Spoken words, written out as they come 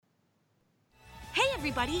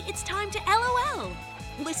everybody, it's time to LOL.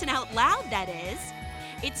 Listen out loud, that is.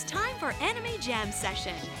 It's time for Anime Jam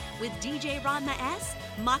Session with DJ Ranma S,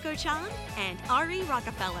 Mako-chan, and Ari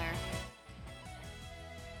Rockefeller.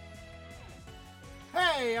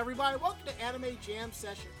 Hey everybody, welcome to Anime Jam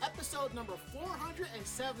Session, episode number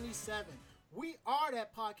 477. We are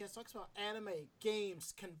that podcast that talks about anime,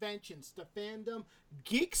 games, conventions, the fandom,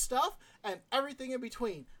 geek stuff, and everything in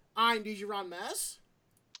between. I'm DJ Ranma S.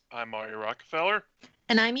 I'm Ari Rockefeller.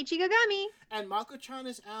 And I'm Ichigagami. And Mako-chan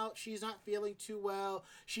is out. She's not feeling too well.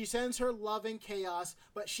 She sends her love and chaos,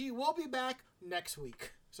 but she will be back next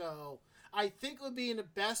week. So I think it would be in the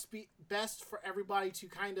best for everybody to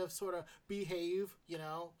kind of sort of behave, you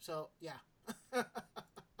know? So, yeah.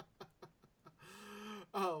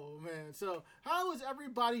 Oh, man. So, how is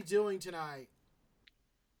everybody doing tonight?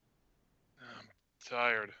 I'm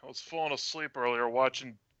tired. I was falling asleep earlier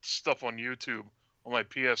watching stuff on YouTube on my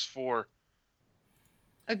PS4.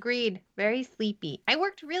 Agreed. Very sleepy. I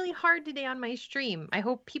worked really hard today on my stream. I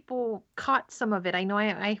hope people caught some of it. I know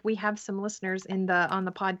we have some listeners on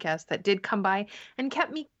the podcast that did come by and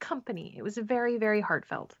kept me company. It was very, very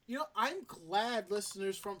heartfelt. You know, I'm glad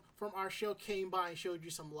listeners from our show came by and showed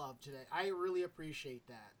you some love today. I really appreciate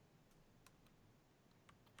that.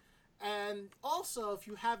 And also, if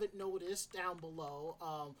you haven't noticed down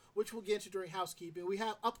below, which we'll get into during housekeeping, we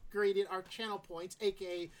have upgraded our channel points,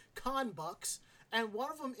 aka Con Bucks, and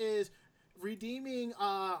one of them is redeeming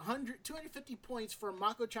 250 points for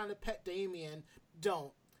Mako-chan to pet Damien.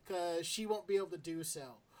 Don't, because she won't be able to do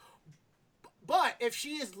so. But if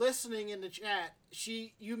she is listening in the chat,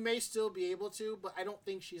 you may still be able to, but I don't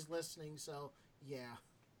think she's listening, so yeah.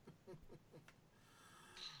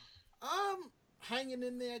 Hanging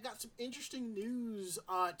in there. I got some interesting news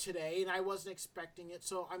today, and I wasn't expecting it,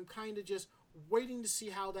 so I'm kind of just waiting to see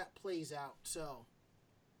how that plays out. So,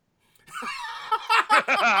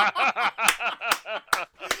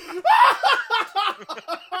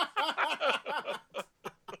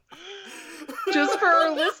 Just for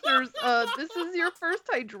our listeners, this is your first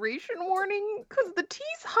hydration warning, because the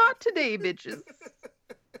tea's hot today, bitches.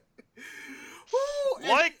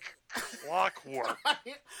 Like clockwork.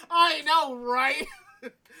 I know, right?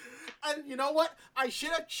 And you know what? I should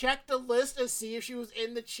have checked the list and see if she was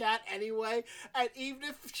in the chat anyway. And even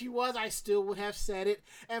if she was, I still would have said it.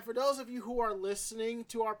 And for those of you who are listening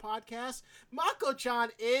to our podcast, Mako-chan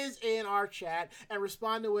is in our chat and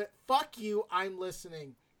respond to it. Fuck you, I'm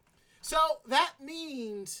listening. So that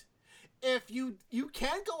means if you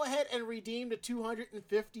can go ahead and redeem the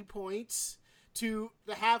 250 points to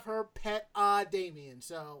have her pet Damien.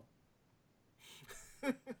 So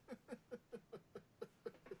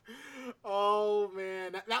oh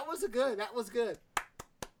man, that was good. That was good.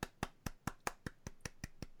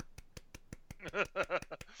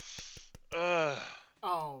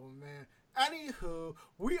 Oh man. Anywho,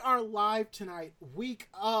 we are live tonight, week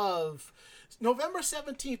of November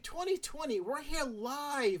 17th, 2020. We're here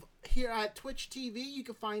live here at Twitch TV. You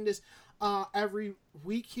can find us every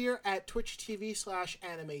week here at Twitch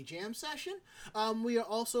TV/Anime Jam Session. We are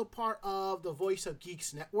also part of the Voice of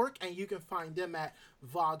Geeks Network, and you can find them at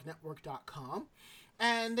vognetwork.com.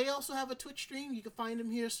 And they also have a Twitch stream. You can find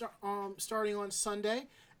them here starting on Sunday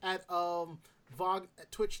at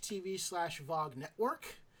Twitch TV/Vog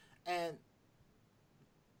Network. And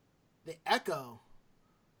the echo.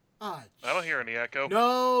 I don't hear any echo.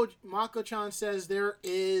 No, Mako-chan says there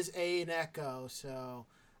is an echo, so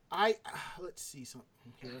let's see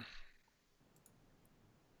something here.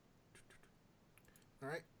 All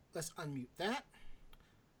right, let's unmute that.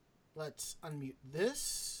 Let's unmute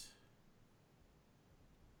this.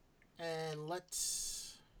 And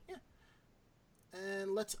let's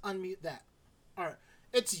unmute that. All right,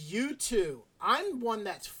 it's you two. I'm one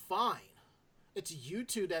that's fine. It's you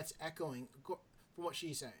two that's echoing from what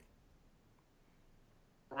she's saying.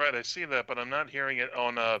 Right, I see that, but I'm not hearing it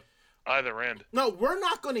on either end. No, we're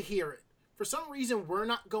not going to hear it. For some reason, we're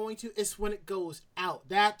not going to. It's when it goes out.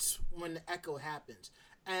 That's when the echo happens.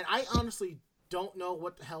 And I honestly don't know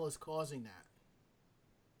what the hell is causing that.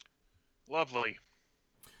 Lovely.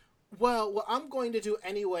 Well, what I'm going to do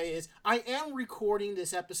anyway is I am recording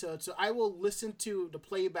this episode, so I will listen to the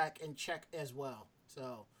playback and check as well.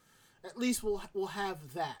 So at least we'll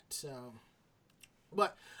have that. So,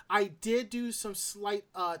 but I did do some slight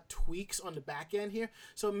tweaks on the back end here,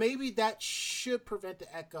 so maybe that should prevent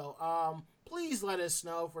the echo. Please let us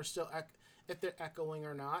know if we're still if they're echoing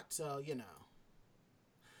or not. So you know.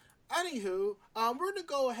 Anywho, we're gonna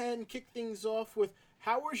go ahead and kick things off with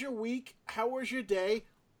how was your week? How was your day?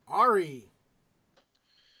 Ari.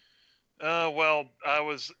 Well, I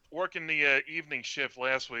was working the evening shift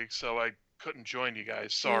last week, so I couldn't join you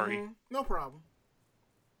guys. Sorry. Mhm. No problem.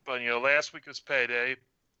 But, last week was payday.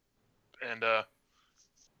 And,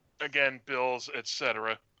 again, bills,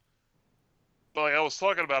 etc. But like I was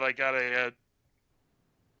talking about, I got a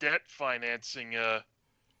debt financing,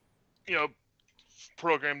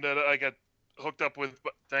 program that I got hooked up with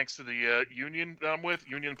thanks to the union that I'm with,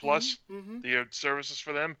 Union Plus, Mm-hmm. the services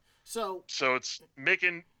for them. So it's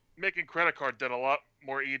making credit card debt a lot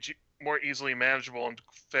more easily manageable and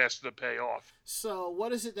faster to pay off. So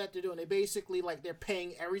what is it that they're doing? They basically they're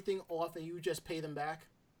paying everything off and you just pay them back?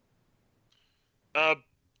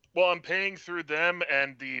 Well, I'm paying through them,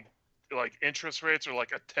 and the interest rates are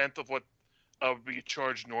like a tenth of what I would be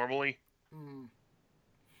charged normally. Mm.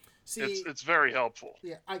 See, it's very helpful.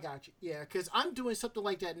 Yeah, I got you. Yeah, because I'm doing something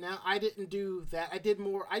like that now. I didn't do that. I did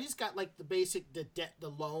more. I just got the basic, the debt, the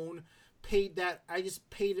loan, paid that. I just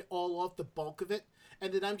paid it all off, the bulk of it,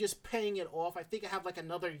 and then I'm just paying it off. I think I have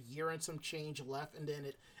another year and some change left, and then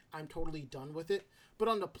I'm totally done with it. But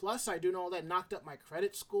on the plus side, doing all that knocked up my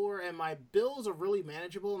credit score, and my bills are really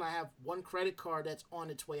manageable, and I have one credit card that's on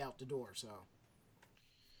its way out the door. So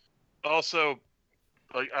also,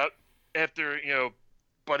 after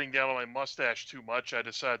butting down on my mustache too much, I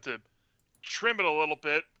decided to trim it a little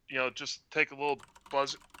bit. Just take a little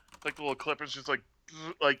buzz, like the little clippers, just like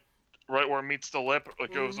right where it meets the lip,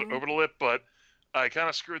 goes over the lip. But I kind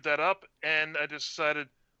of screwed that up, and I decided,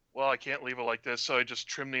 well, I can't leave it like this, so I just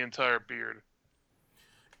trimmed the entire beard.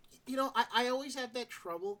 I always have that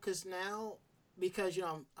trouble because now, because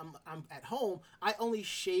I'm at home, I only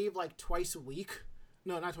shave twice a week.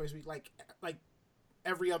 No, not twice a week, like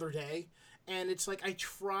every other day. And it's I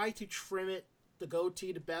try to trim it, the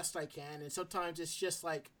goatee, the best I can. And sometimes it's just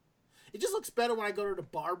it just looks better when I go to the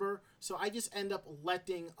barber. So I just end up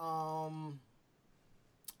letting, I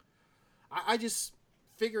just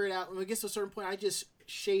figure it out. When it gets to a certain point, I just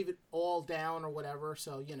shave it all down or whatever.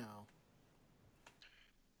 So,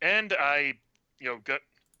 And I,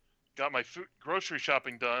 got my grocery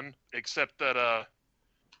shopping done, except that,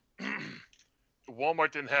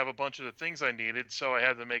 Walmart didn't have a bunch of the things I needed, so I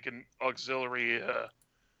had to make an auxiliary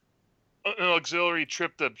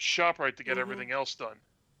trip to ShopRite to get everything else done.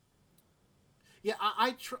 Yeah,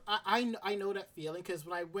 I know that feeling because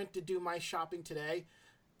when I went to do my shopping today,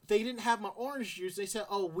 they didn't have my orange juice. They said,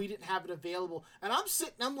 "Oh, we didn't have it available," and I'm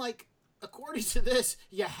sitting. I'm like, according to this,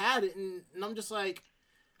 you had it, and I'm just like,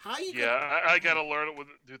 how you? Yeah, I gotta learn it with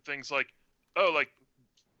do things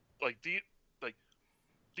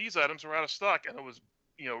these items are out of stock, and it was,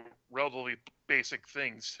 relatively basic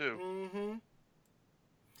things too. Mm-hmm.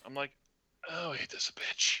 I'm like, oh, I hate this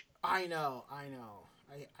bitch. I know. I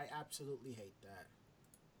absolutely hate that.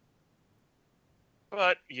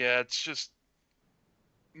 But yeah, it's just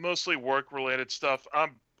mostly work-related stuff.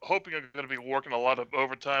 I'm hoping I'm going to be working a lot of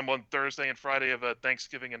overtime on Thursday and Friday of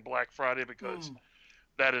Thanksgiving and Black Friday because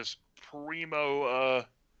that is primo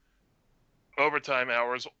overtime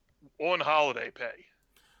hours on holiday pay.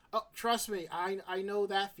 Oh, trust me, I know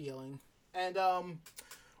that feeling. And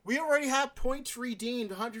we already have points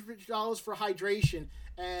redeemed, $150 for hydration.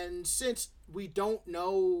 And since we don't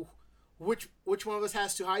know which one of us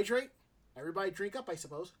has to hydrate, everybody drink up, I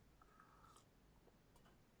suppose.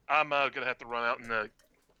 I'm gonna have to run out and to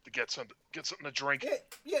get something to drink.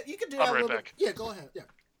 Yeah, you can do I'll that. be right back. Yeah, go ahead. Yeah.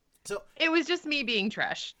 So it was just me being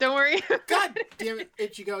trash. Don't worry. God damn it,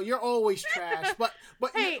 Ichigo, you're always trash. But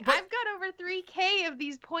hey, I've got over 3K of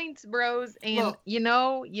these points, bros, and look,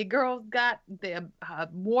 your girl's got the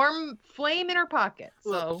warm flame in her pocket.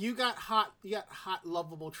 So look, you got hot,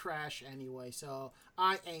 lovable trash anyway. So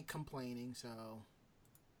I ain't complaining. So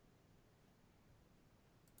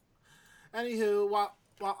anywho, while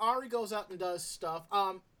Ari goes out and does stuff,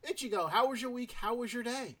 Ichigo, how was your week? How was your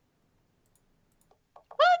day?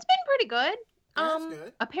 Well, it's been pretty good. That's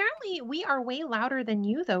good. Apparently we are way louder than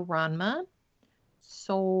you though, Ranma.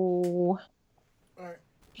 So all right.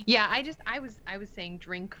 Yeah, I was saying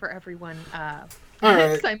drink for everyone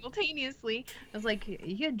right. simultaneously. I was like,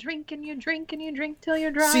 you drink and you drink and you drink till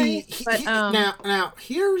you're dry. See, but now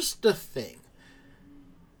here's the thing.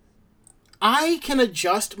 I can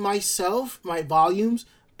adjust myself, my volumes,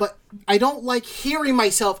 but I don't like hearing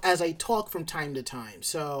myself as I talk from time to time.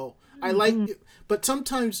 So I like, but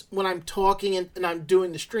sometimes when I'm talking and I'm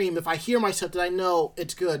doing the stream, if I hear myself, then I know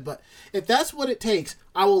it's good. But if that's what it takes,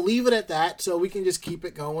 I will leave it at that so we can just keep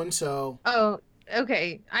it going. So. Oh,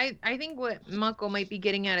 okay. I think what Mako might be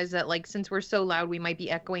getting at is that, since we're so loud, we might be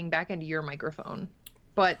echoing back into your microphone.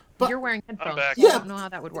 But you're wearing headphones. So I don't know how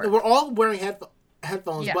that would work. We're all wearing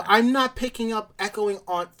headphones, Yeah. but I'm not picking up echoing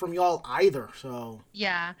on from y'all either. So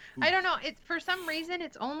Yeah. I don't know. It's for some reason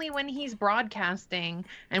it's only when he's broadcasting,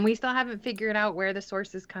 and we still haven't figured out where the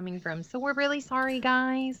source is coming from. So we're really sorry,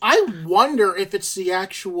 guys. I wonder if it's the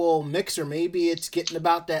actual mixer. Maybe it's getting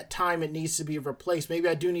about that time it needs to be replaced. Maybe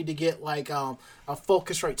I do need to get like a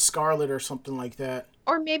Focusrite Scarlett or something like that.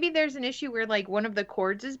 Or maybe there's an issue where like one of the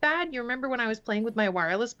cords is bad. You remember when I was playing with my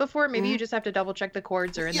wireless before? Maybe you just have to double check the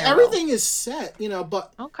cords are in Yeah, there. everything is set,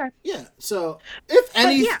 but Okay. yeah. So if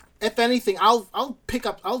anything, I'll pick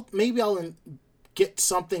up. I'll get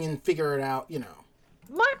something and figure it out.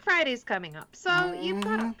 Black Friday's coming up, so you've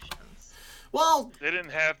got options. Well, They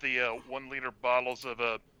didn't have the 1 liter bottles of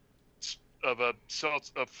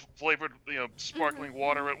flavored sparkling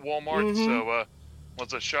water at Walmart. So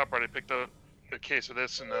once I shop right, I picked up a case of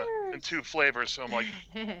this in 2 flavors. So I'm like,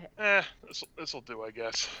 this'll do, I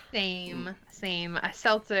guess. Same. A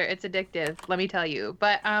seltzer, it's addictive, let me tell you.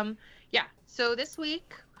 But yeah. So this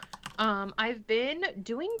week, I've been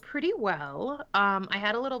doing pretty well. I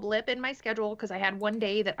had a little blip in my schedule because I had one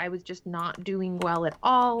day that I was just not doing well at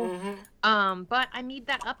all. But I made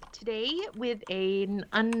that up today with an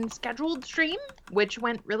unscheduled stream, which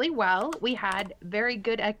went really well. We had very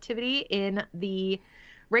good activity in the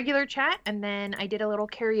regular chat, and then I did a little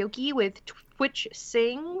karaoke with Twitch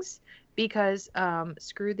Sings because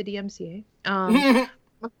screw the DMCA.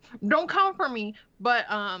 Don't come for me, but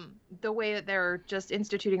the way that they're just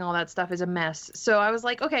instituting all that stuff is a mess. So I was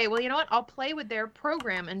like, okay, well, you know what? I'll play with their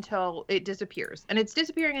program until it disappears. And it's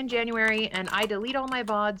disappearing in January, and I delete all my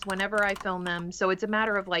VODs whenever I film them. So it's a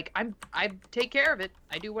matter of like I take care of it.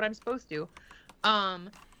 I do what I'm supposed to.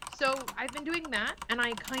 So I've been doing that, and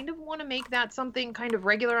I kind of want to make that something kind of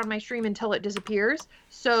regular on my stream until it disappears.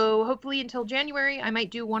 So hopefully until January, I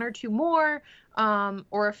might do 1 or 2 more,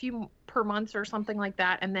 or a few per month or something like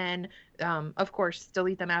that. And then, of course,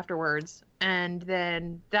 delete them afterwards. And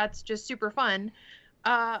then that's just super fun.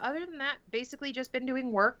 Other than that, basically just been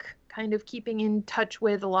doing work, kind of keeping in touch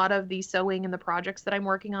with a lot of the sewing and the projects that I'm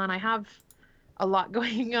working on. I have a lot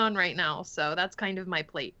going on right now, so that's kind of my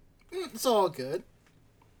plate. It's all good.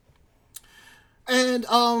 And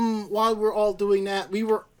while we're all doing that,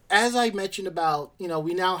 as I mentioned about,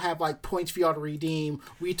 we now have like points for y'all to redeem.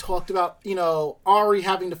 We talked about, Ari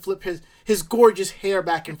having to flip his gorgeous hair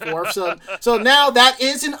back and forth. So now that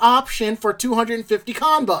is an option for 250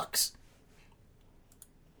 con bucks.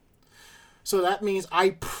 So that means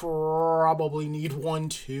I probably need one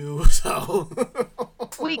too. So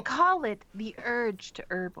we call it the urge to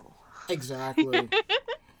herbal. Exactly.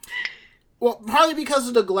 Well, partly because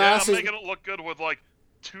of the glasses. Yeah, I'm making it look good with like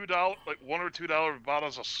 $2, like $1 or $2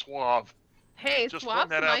 bottles of Suave. Hey, Just Suave's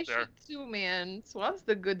that my out there. shit too, man. Suave's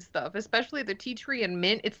the good stuff, especially the tea tree and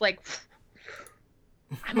mint. It's like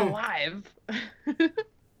I'm alive.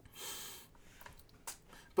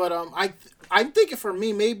 But I'm thinking for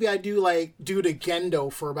me, maybe I do the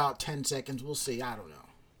Gendo for about 10 seconds. We'll see. I don't know.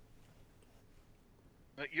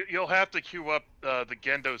 You'll have to cue up the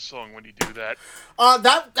Gendo song when you do that.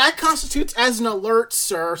 That constitutes as an alert,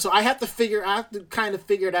 sir. So I have to kind of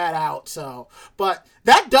figure that out. So, but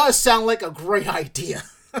that does sound like a great idea.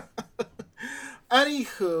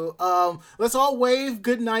 Anywho, let's all wave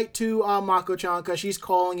good night to Mako-chan, because she's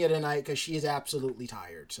calling it a night because she is absolutely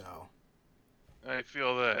tired. So I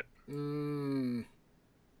feel that. And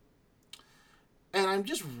I'm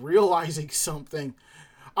just realizing something.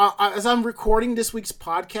 As I'm recording this week's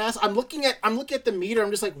podcast, I'm looking at the meter.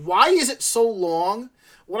 I'm just like, why is it so long?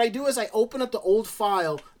 What I do is I open up the old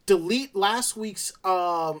file, delete last week's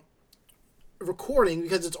recording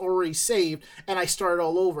because it's already saved, and I start it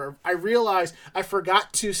all over. I realized I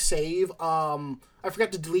forgot to save. I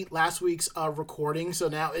forgot to delete last week's recording, so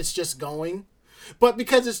now it's just going. But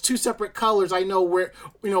because it's 2 separate colors, I know where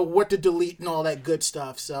what to delete and all that good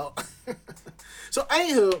stuff. So, so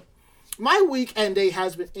anywho. My weekend day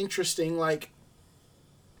has been interesting. Like,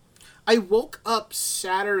 I woke up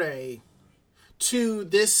Saturday to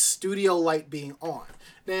this studio light being on.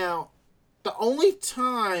 Now, the only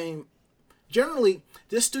time, generally,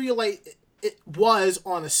 this studio light, it was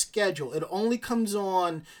on a schedule. It only comes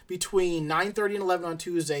on between 9:30 and 11 on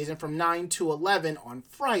Tuesdays, and from 9 to 11 on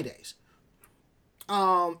Fridays.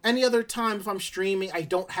 Any other time, if I'm streaming, I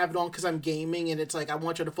don't have it on because I'm gaming, and it's like, I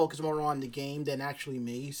want you to focus more on the game than actually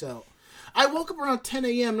me, so... I woke up around 10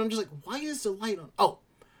 a.m. and I'm just like, why is the light on? Oh,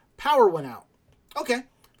 power went out. Okay,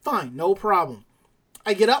 fine, no problem.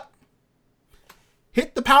 I get up,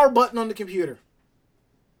 hit the power button on the computer.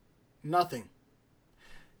 Nothing.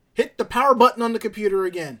 Hit the power button on the computer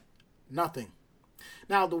again. Nothing.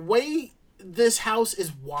 Now, the way this house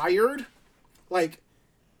is wired, like,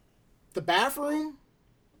 the bathroom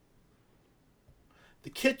The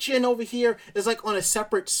kitchen over here is like on a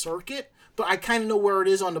separate circuit, but I kind of know where it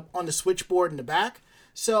is on the switchboard in the back.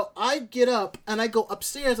 So I get up and I go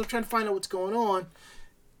upstairs. I'm trying to find out what's going on.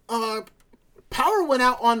 Power went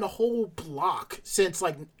out on the whole block since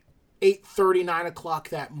like 8:30, 9 o'clock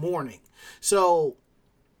that morning. So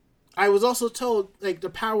I was also told like the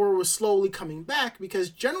power was slowly coming back, because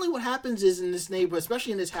generally what happens is in this neighborhood,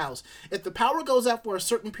 especially in this house, if the power goes out for a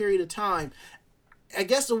certain period of time, I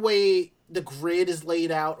guess the way the grid is laid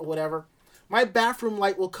out or whatever, my bathroom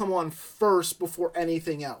light will come on first before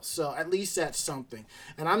anything else. So at least that's something.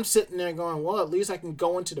 And I'm sitting there going, well, at least I can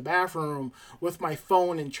go into the bathroom with my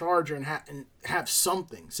phone and charger and have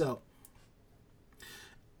something. So,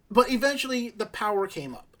 but eventually the power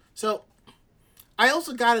came up. So I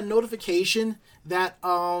also got a notification that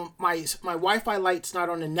my Wi-Fi light's not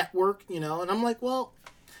on the network, and I'm like, well,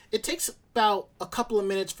 it takes about a couple of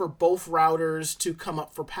minutes for both routers to come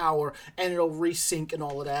up for power, and it'll resync and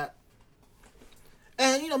all of that.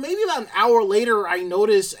 And maybe about an hour later, I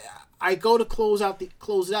notice I go to close it out,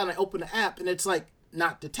 and I open the app, and it's like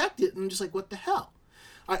not detected, and I'm just like, what the hell?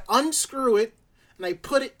 I unscrew it, and I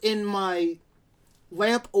put it in my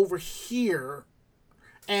lamp over here,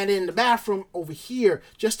 and in the bathroom over here,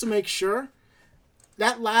 just to make sure.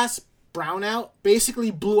 That last brownout basically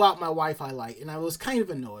blew out my Wi-Fi light, and I was kind of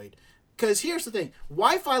annoyed. Because here's the thing,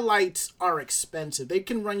 Wi-Fi lights are expensive. They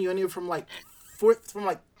can run you anywhere from like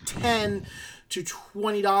 $10 to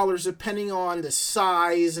 $20, depending on the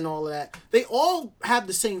size and all of that. They all have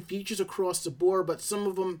the same features across the board, but some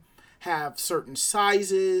of them have certain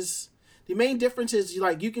sizes. The main difference is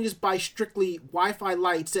you can just buy strictly Wi-Fi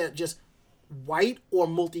lights that are just white or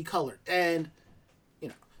multicolored. And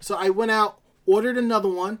so I went out, ordered another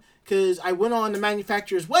one, because I went on the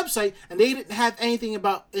manufacturer's website and they didn't have anything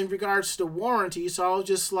in regards to warranty. So I was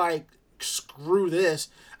just like, screw this.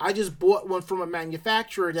 I just bought one from a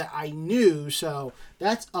manufacturer that I knew, so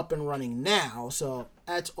that's up and running now. So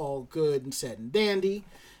that's all good and said and dandy.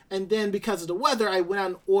 And then because of the weather, I went out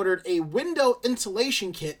and ordered a window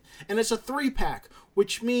insulation kit, and it's a 3-pack,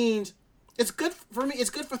 which means it's good for me. It's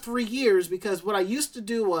good for 3 years, because what I used to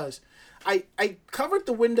do was I covered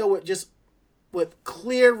the window with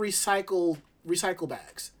clear recycle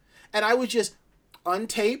bags, and I would just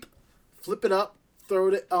untape, flip it up, throw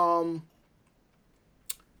the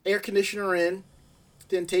air conditioner in,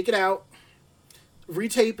 then take it out,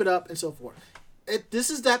 retape it up, and so forth. This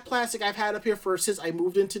is that plastic I've had up here since I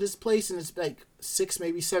moved into this place, and it's like 6,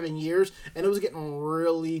 maybe 7 years, and it was getting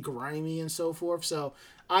really grimy and so forth. So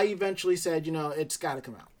I eventually said, it's got to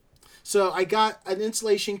come out. So I got an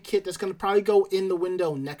insulation kit that's going to probably go in the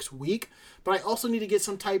window next week, but I also need to get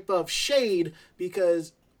some type of shade,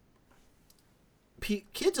 because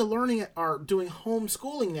kids are doing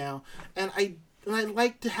homeschooling now, and I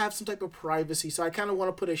like to have some type of privacy, so I kind of want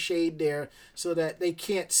to put a shade there so that they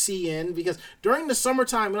can't see in, because during the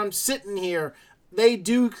summertime when I'm sitting here, they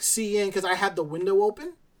do see in because I have the window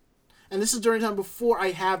open, and this is during the time before I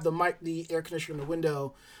have the air conditioner in the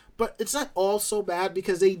window. But it's not all so bad,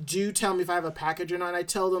 because they do tell me if I have a package or not. I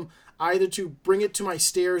tell them either to bring it to my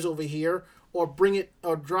stairs over here, or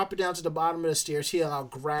drop it down to the bottom of the stairs here, and I'll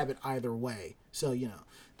grab it either way. So,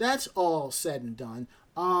 that's all said and done.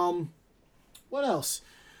 What else?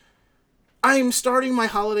 I'm starting my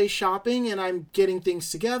holiday shopping, and I'm getting things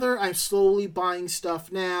together. I'm slowly buying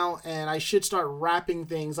stuff now, and I should start wrapping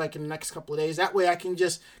things like in the next couple of days. That way I can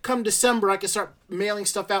just, come December, I can start mailing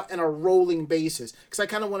stuff out on a rolling basis, because I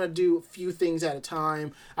kind of want to do a few things at a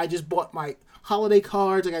time. I just bought my holiday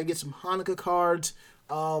cards. I got to get some Hanukkah cards.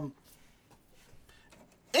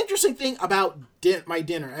 Interesting thing about my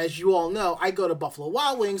dinner, as you all know, I go to Buffalo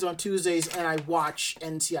Wild Wings on Tuesdays, and I watch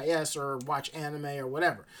NCIS or watch anime or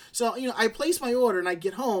whatever. So, I place my order, and I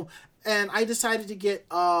get home, and I decided to get,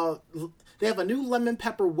 they have a new lemon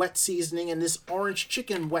pepper wet seasoning and this orange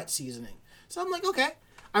chicken wet seasoning. So I'm like, okay.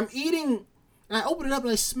 I'm eating, and I open it up,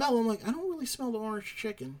 and I smell it. I'm like, I don't really smell the orange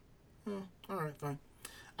chicken. All right, fine.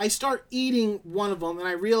 I start eating one of them, and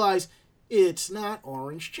I realize it's not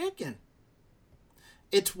orange chicken.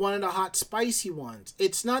 It's one of the hot spicy ones.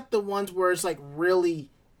 It's not the ones where it's like really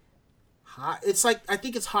hot. It's like, I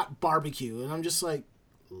think it's hot barbecue. And I'm just like,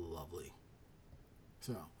 lovely.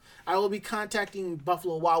 So I will be contacting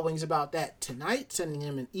Buffalo Wild Wings about that tonight, sending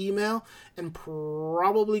them an email, and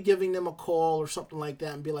probably giving them a call or something like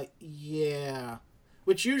that, and be like, yeah.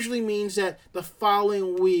 Which usually means that the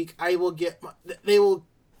following week I will get, they'll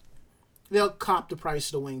cop the price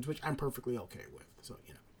of the wings, which I'm perfectly okay with. So,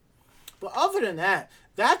 But other than that,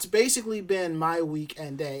 that's basically been my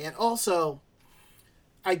weekend day. And also,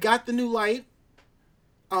 I got the new light.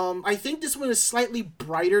 I think this one is slightly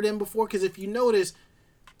brighter than before, because if you notice,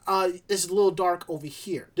 it's a little dark over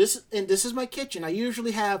here. This is my kitchen. I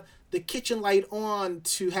usually have the kitchen light on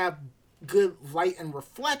to have good light and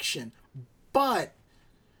reflection, but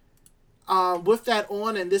with that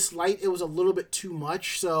on and this light, it was a little bit too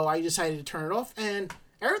much, so I decided to turn it off, and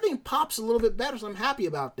everything pops a little bit better, so I'm happy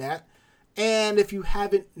about that. And if you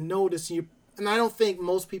haven't noticed, and I don't think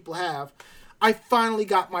most people have, I finally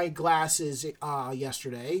got my glasses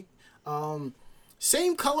yesterday.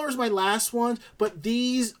 Same color as my last ones, but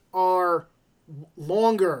these are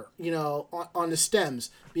longer, on the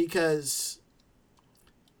stems, because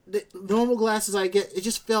the normal glasses I get, it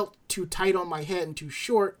just felt too tight on my head and too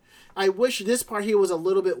short. I wish this part here was a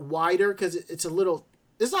little bit wider, because it's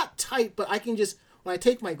it's not tight, but I can just, when I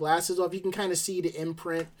take my glasses off, you can kind of see the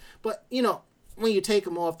imprint. But, when you take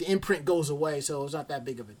them off, the imprint goes away, so it's not that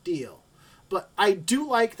big of a deal. But I do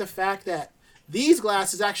like the fact that these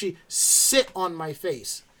glasses actually sit on my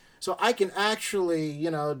face. So I can actually,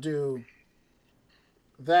 do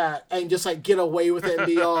that and just, get away with it and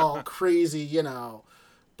be all crazy,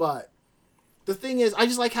 But the thing is, I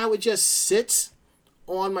just like how it just sits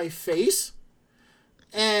on my face.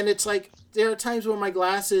 And it's like, there are times where my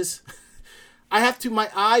glasses, my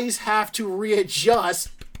eyes have to readjust.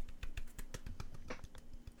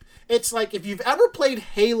 It's like, if you've ever played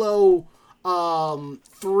Halo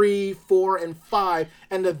 3, 4, and 5,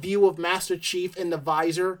 and the view of Master Chief in the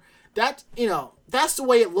visor, that's the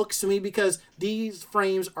way it looks to me, because these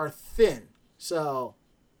frames are thin. So,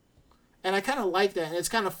 and I kind of like that, and it's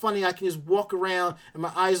kind of funny. I can just walk around, and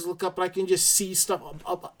my eyes look up, and I can just see stuff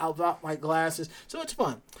up about my glasses. So it's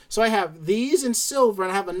fun. So I have these in silver,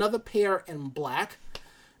 and I have another pair in black.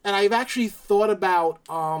 And I've actually thought about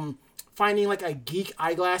finding a geek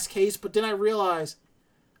eyeglass case, but then I realized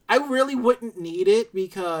I really wouldn't need it,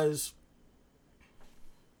 because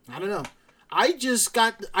I don't know. I just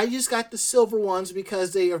got the silver ones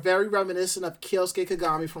because they are very reminiscent of Kyosuke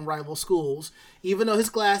Kagami from Rival Schools, even though his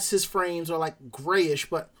frames are grayish,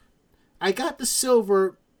 but I got the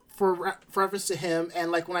silver for reference to him,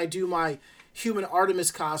 and when I do my Human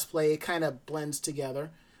Artemis cosplay, it kind of blends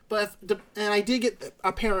together. But and I did get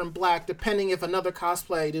a pair in black, depending if another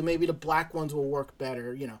cosplay I do, maybe the black ones will work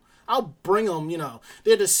better, I'll bring them,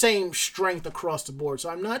 they're the same strength across the board, so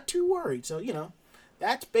I'm not too worried. So,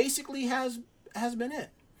 that's basically has been it.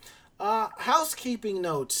 Housekeeping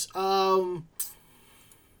notes.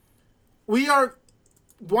 We are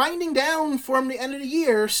winding down from the end of the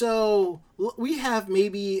year, so we have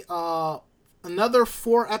maybe another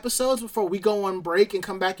 4 episodes before we go on break and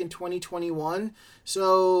come back in 2021.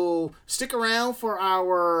 So stick around for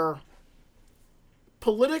our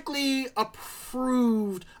politically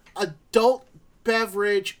approved adult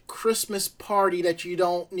beverage Christmas party that you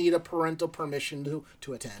don't need a parental permission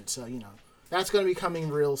to attend. So, that's going to be coming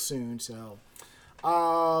real soon. So,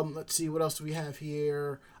 let's see, what else do we have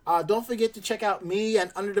here? Don't forget to check out me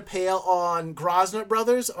and Under the Pale on Grosner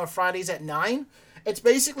Brothers on Fridays at 9. It's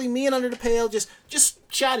basically me and Under the Pale just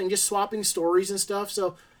chatting, just swapping stories and stuff.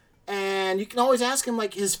 So, and you can always ask him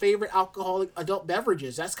his favorite alcoholic adult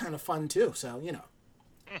beverages. That's kind of fun too. So,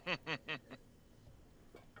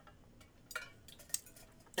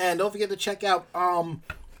 And don't forget to check out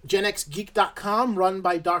GenXGeek.com, run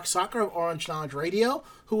by Dark Soccer of Orange Knowledge Radio,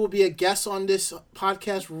 who will be a guest on this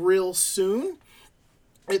podcast real soon.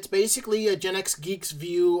 It's basically a Gen X Geek's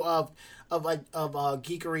view of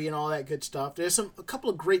geekery and all that good stuff. There's a couple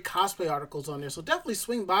of great cosplay articles on there, so definitely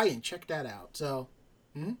swing by and check that out. So,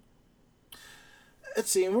 let's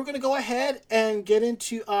see, and we're going to go ahead and get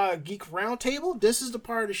into Geek Roundtable. This is the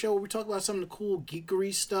part of the show where we talk about some of the cool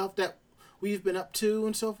geekery stuff that we've been up to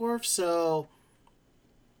and so forth. So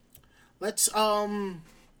let's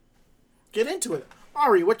get into it.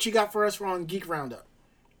 Ari, what you got for us on Geek Roundup?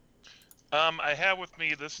 I have with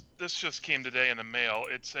me this just came today in the mail.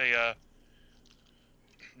 It's a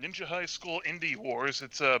Ninja High School Indie Wars.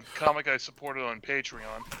 It's a comic I supported on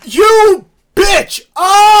Patreon. You bitch!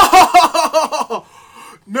 Oh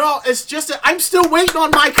no, it's just that I'm still waiting on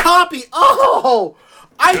my copy. Oh,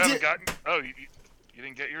 You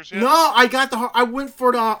didn't get yours yet? No, I got I went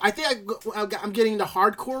for the. I think I'm getting the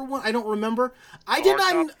hardcore one. I don't remember. I did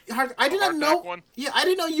not know. One? Yeah, I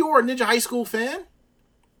didn't know you were a Ninja High School fan.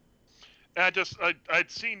 I'd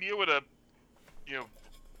seen you at a,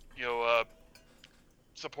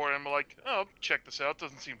 support. I'm like, oh, check this out.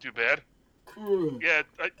 Doesn't seem too bad. Yeah,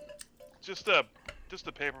 just a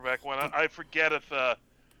paperback one. I forget if I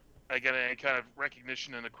get any kind of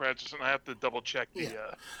recognition in the credits or something. I have to double check the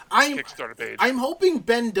Kickstarter page. I'm hoping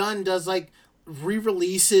Ben Dunn does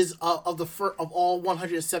re-releases of all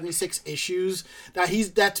 176 issues.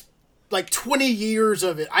 That's like 20 years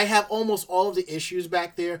of it. I have almost all of the issues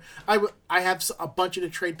back there. I have a bunch of the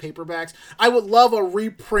trade paperbacks. I would love a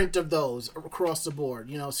reprint of those across the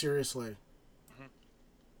board. Seriously.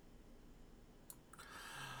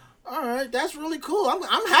 All right, that's really cool.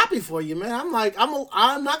 I'm happy for you, man. I'm not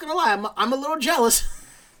gonna lie. I'm a little jealous.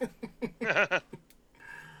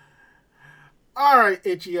 All right,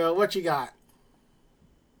 Ichio, what you got?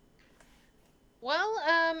 Well,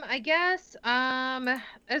 I guess,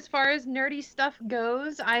 as far as nerdy stuff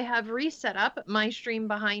goes, I have reset up my stream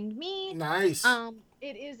behind me. Nice.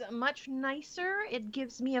 It is much nicer. It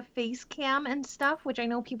gives me a face cam and stuff, which I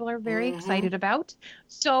know people are very excited about.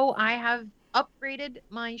 So I have upgraded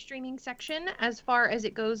my streaming section as far as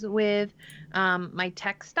it goes with my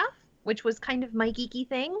tech stuff, which was kind of my geeky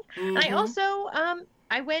thing. And I also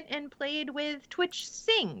I went and played with Twitch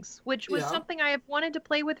Sings, which was something I have wanted to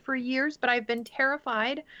play with for years, but I've been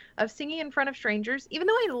terrified of singing in front of strangers. Even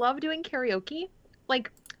though I love doing karaoke,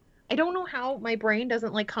 like, I don't know how my brain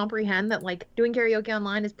doesn't, like, comprehend that, like, doing karaoke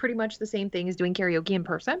online is pretty much the same thing as doing karaoke in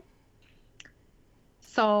person.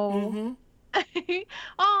 So,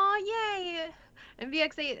 oh, yay! And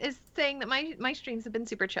VX8 is saying that my streams have been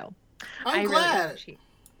super chill. I'm glad. Really appreciate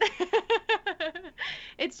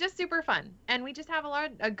it's just super fun, and we just have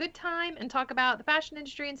a good time and talk about the fashion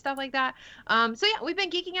industry and stuff like that. So yeah, we've been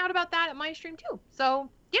geeking out about that at my stream too. So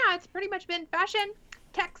yeah, it's pretty much been fashion,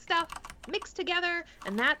 tech stuff mixed together,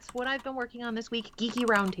 and that's what I've been working on this week, geeky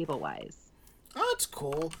roundtable wise. Oh, that's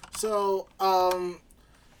cool. So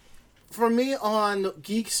for me on the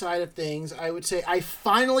geek side of things, I would say I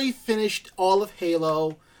finally finished all of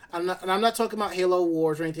Halo. I'm not talking about Halo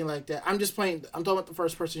Wars or anything like that. I'm talking about the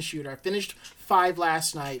first-person shooter. I finished 5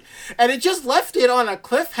 last night, and it just left it on a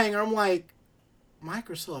cliffhanger. I'm like,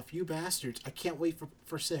 Microsoft, you bastards. I can't wait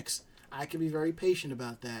for 6. I can be very patient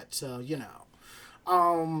about that, so,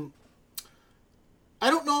 I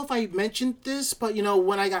don't know if I mentioned this, but,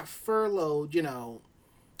 when I got furloughed,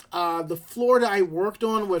 the floor that I worked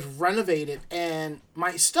on was renovated, and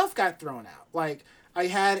my stuff got thrown out. Like, I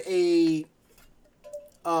had a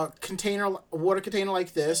water container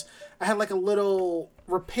like this. I had like a little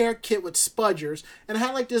repair kit with spudgers, and I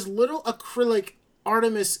had like this little acrylic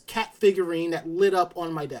Artemis cat figurine that lit up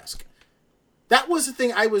on my desk. That was the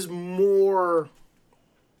thing I was more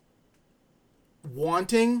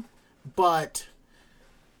wanting, but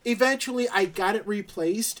eventually I got it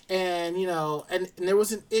replaced, and and there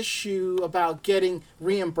was an issue about getting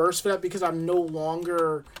reimbursed for that because I'm no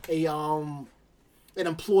longer an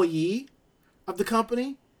employee of the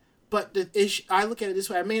company. But the issue, I look at it this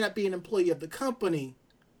way: I may not be an employee of the company,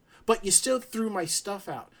 but you still threw my stuff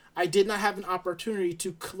out. I did not have an opportunity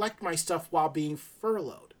to collect my stuff while being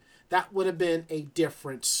furloughed. That would have been a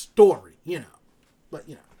different story, But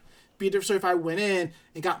be a different story if I went in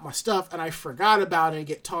and got my stuff and I forgot about it and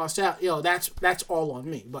get tossed out. That's all on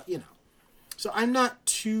me. But so I'm not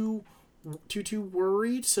too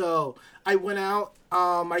worried. So I went out.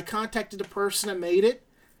 I contacted the person that made it,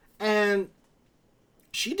 and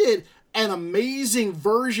she did an amazing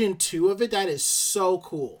version 2 of it that is so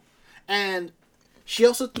cool. And she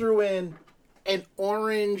also threw in an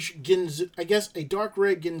orange Ginzu, I guess a dark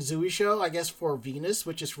red Genzui show, I guess for Venus,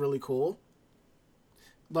 which is really cool.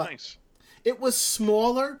 But nice. It was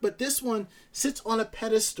smaller, but this one sits on a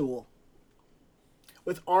pedestal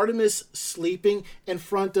with Artemis sleeping in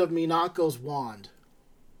front of Minako's wand.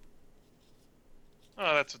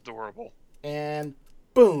 Oh, that's adorable. And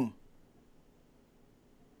boom.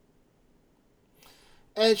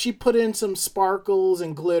 And she put in some sparkles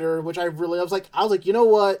and glitter, which I was like, you know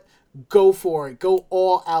what? Go for it. Go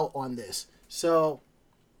all out on this. So,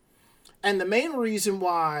 and the main reason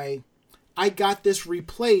why I got this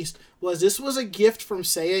replaced was this was a gift from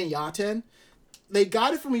Seiya and Yaten. They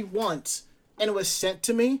got it for me once, and it was sent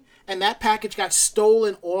to me, and that package got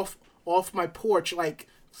stolen off my porch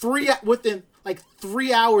within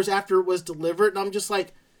 3 hours after it was delivered, and I'm just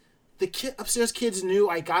like, the upstairs kids knew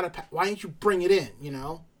I got a why didn't you bring it in,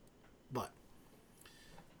 But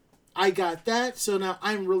I got that, so now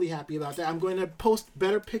I'm really happy about that. I'm going to post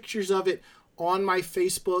better pictures of it on my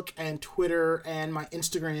Facebook and Twitter and my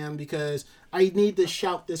Instagram because I need to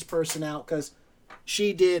shout this person out because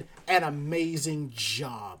she did an amazing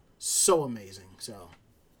job. So amazing. So,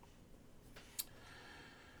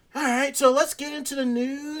 all right, so let's get into the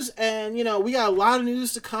news. And, we got a lot of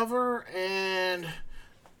news to cover, and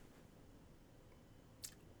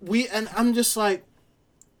I'm just like,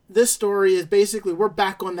 this story is basically, we're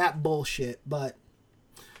back on that bullshit, but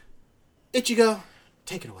Ichigo,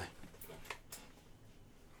 take it away.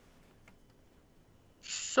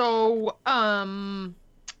 So,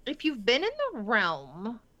 if you've been in the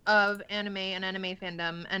realm of anime and anime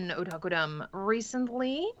fandom and otakudom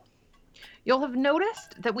recently, you'll have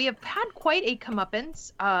noticed that we have had quite a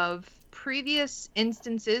comeuppance of previous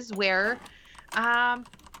instances where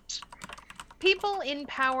people in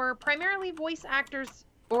power, primarily voice actors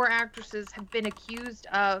or actresses, have been accused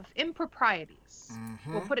of improprieties.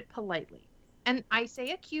 Mm-hmm. We'll put it politely. And I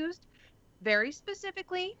say accused very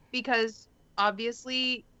specifically because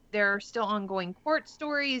obviously there are still ongoing court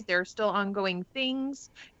stories, there are still ongoing things,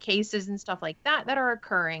 cases and stuff like that that are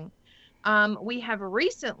occurring. We have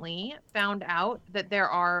recently found out that there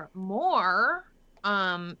are more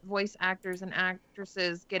voice actors and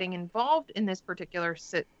actresses getting involved in this particular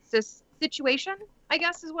situation, I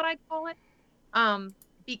guess is what I'd call it,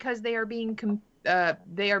 because they are being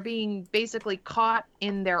basically caught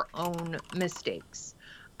in their own mistakes.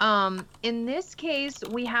 In this case,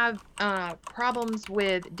 we have problems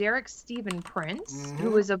with Derek Stephen Prince,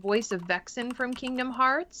 who is a voice of Vexen from Kingdom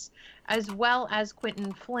Hearts, as well as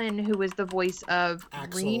Quentin Flynn, who is the voice of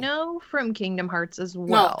Axel. Reno from Kingdom Hearts as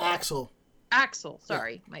well. No, Axel. Axel,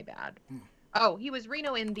 sorry, my bad. Oh, he was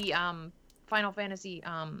Reno in the Final Fantasy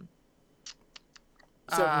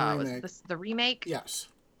remake. The remake. Yes.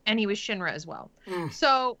 And he was Shinra as well.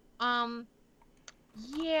 So,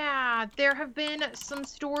 yeah, there have been some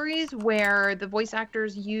stories where the voice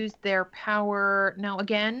actors used their power. Now,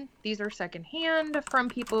 again, these are secondhand from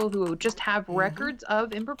people who just have records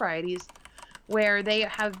of improprieties, where they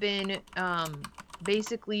have been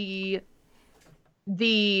basically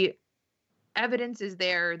the evidence is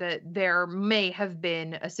there that there may have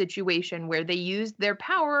been a situation where they used their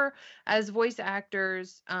power as voice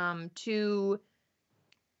actors to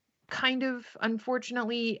kind of,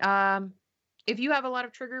 unfortunately, if you have a lot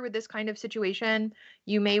of trigger with this kind of situation,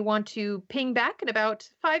 you may want to ping back in about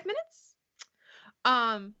 5 minutes.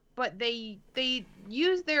 But they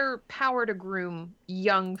use their power to groom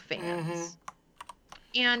young fans.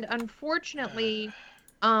 And unfortunately,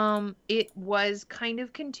 it was kind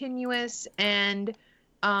of continuous, and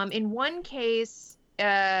in one case,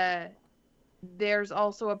 there's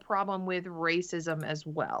also a problem with racism as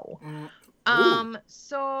well.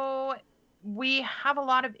 So we have a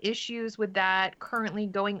lot of issues with that currently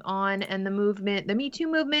going on, and the Me Too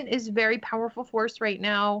movement is a very powerful force right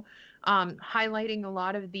now, highlighting a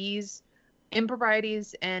lot of these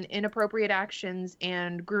improprieties and inappropriate actions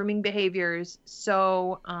and grooming behaviors.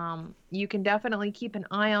 So you can definitely keep an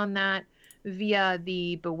eye on that via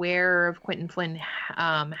the Beware of Quentin Flynn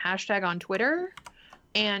hashtag on Twitter,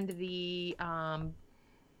 and the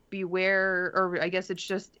Beware, or I guess it's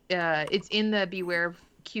just it's in the Beware of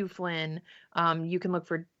Q Flynn. You can look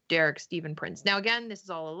for Derek Stephen Prince. Now, again, this is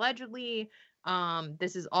all allegedly.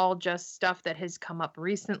 This is all just stuff that has come up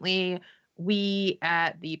recently. We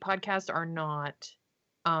at the podcast are not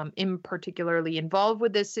in particularly involved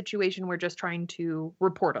with this situation. We're just trying to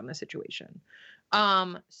report on the situation.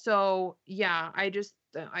 So yeah, I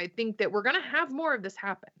think that we're gonna have more of this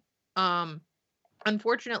happen.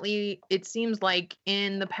 Unfortunately, it seems like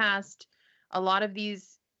in the past, a lot of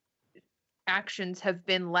these actions have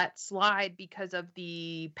been let slide because of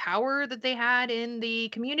the power that they had in the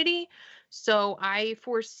community. So I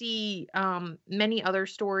foresee many other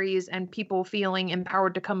stories and people feeling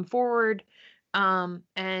empowered to come forward.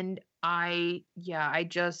 And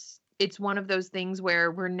it's one of those things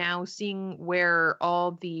where we're now seeing where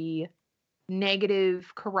all the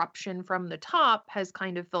negative corruption from the top has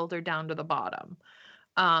kind of filtered down to the bottom.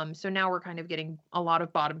 So now we're kind of getting a lot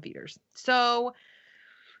of bottom feeders. So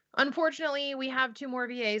unfortunately, we have 2 more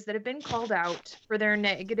VAs that have been called out for their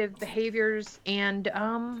negative behaviors, and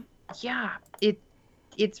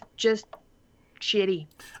it's just shitty.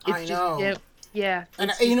 I know. Yeah.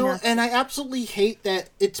 And and I absolutely hate that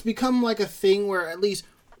it's become like a thing where at least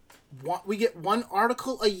we get one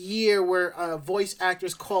article a year where voice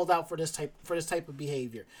actors called out for this type of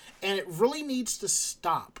behavior, and it really needs to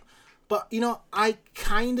stop. But I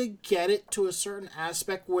kind of get it to a certain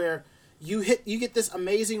aspect where you get this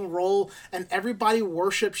amazing role and everybody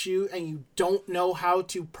worships you and you don't know how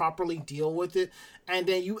to properly deal with it, and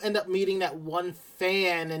then you end up meeting that one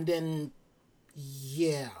fan, and then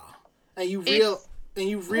and you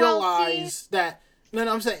realize that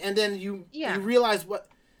I'm saying, and then you realize what.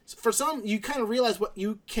 For some, you kind of realize what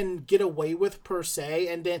you can get away with per se,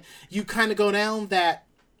 and then you kind of go down that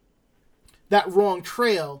wrong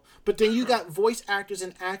trail. But then you got voice actors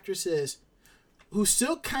and actresses who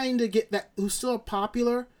still kind of who still are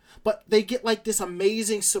popular, but they get like this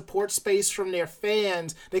amazing support space from their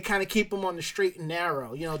fans. They kind of keep them on the straight and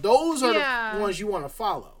narrow. Those are the ones you want to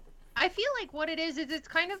follow. I feel like what it is it's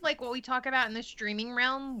kind of like what we talk about in the streaming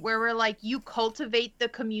realm, where we're like, you cultivate the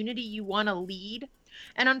community you want to lead.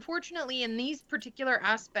 And unfortunately, in these particular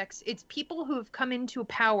aspects, it's people who have come into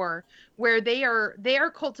power where they are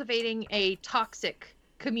cultivating a toxic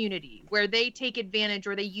community where they take advantage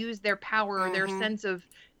or they use their power or their sense of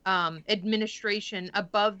administration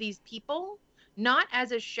above these people, not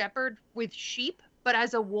as a shepherd with sheep, but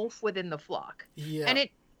as a wolf within the flock. Yeah. And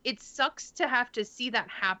it sucks to have to see that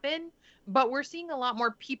happen, but we're seeing a lot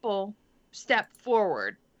more people step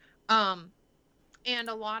forward. And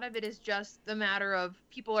a lot of it is just the matter of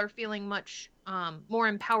people are feeling much more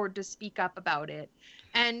empowered to speak up about it.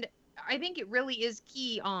 And I think it really is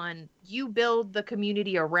key on you build the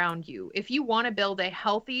community around you. If you want to build a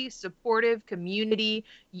healthy, supportive community,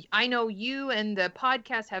 I know you and the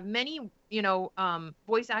podcast have many,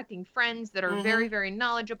 voice acting friends that are very, very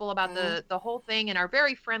knowledgeable about the whole thing and are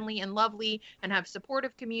very friendly and lovely and have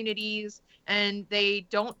supportive communities, and they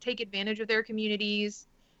don't take advantage of their communities.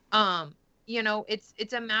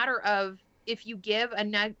 It's a matter of if you give a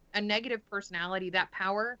negative personality that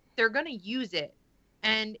power, they're going to use it.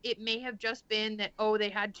 And it may have just been that, they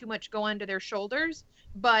had too much go onto their shoulders.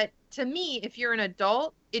 But to me, if you're an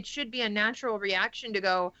adult, it should be a natural reaction to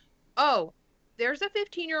go, there's a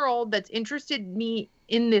 15-year-old that's interested in me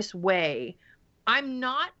in this way. I'm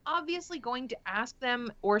not obviously going to ask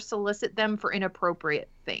them or solicit them for inappropriate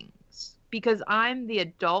things because I'm the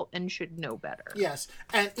adult and should know better. Yes.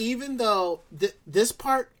 And even though this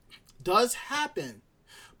part does happen,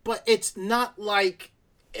 but it's not like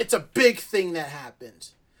it's a big thing that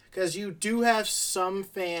happens, because you do have some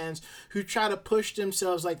fans who try to push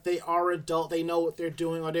themselves like they are adult, they know what they're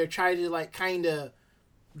doing, or they're trying to like kind of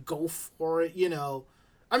go for it,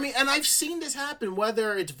 I mean, and I've seen this happen,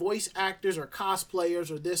 whether it's voice actors or cosplayers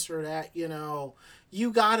or this or that,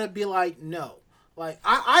 you gotta be like, no. Like,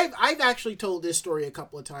 I've actually told this story a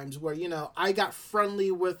couple of times where, I got friendly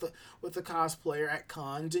with a cosplayer at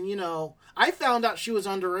cons, and, I found out she was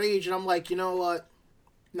underage, and I'm like, you know what?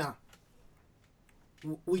 No.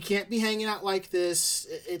 We can't be hanging out like this.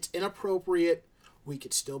 It's inappropriate. We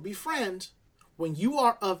could still be friends. When you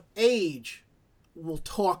are of age, we'll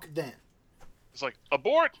talk then. It's like,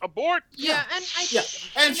 abort! Yeah,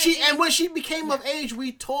 and when she became of age,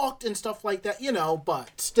 we talked and stuff like that, but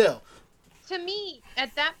still. To me,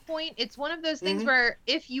 at that point, it's one of those things where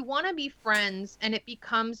if you want to be friends and it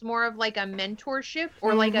becomes more of like a mentorship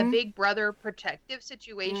or like a big brother protective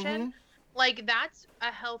situation, like that's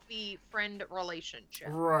a healthy friend relationship.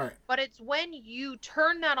 Right. But it's when you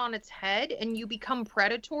turn that on its head and you become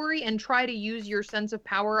predatory and try to use your sense of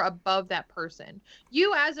power above that person.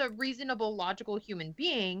 You, as a reasonable, logical human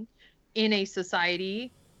being in a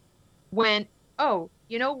society, went,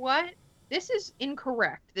 you know what? This is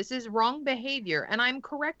incorrect. This is wrong behavior. And I'm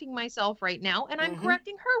correcting myself right now. And I'm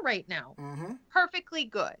correcting her right now. Perfectly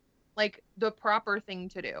good. Like the proper thing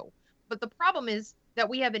to do. But the problem is that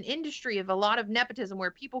we have an industry of a lot of nepotism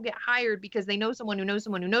where people get hired because they know someone who knows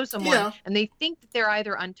someone who knows someone. And they think that they're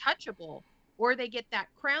either untouchable or they get that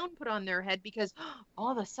crown put on their head because all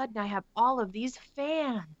of a sudden I have all of these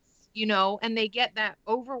fans, and they get that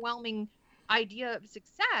overwhelming idea of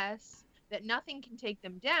success that nothing can take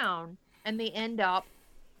them down. And they end up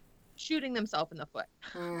shooting themselves in the foot.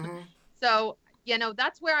 So,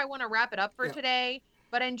 that's where I want to wrap it up for today.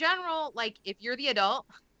 But in general, like, if you're the adult,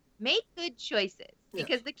 make good choices.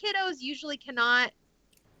 Because the kiddos usually cannot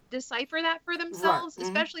decipher that for themselves,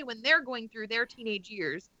 especially when they're going through their teenage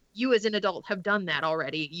years. You as an adult have done that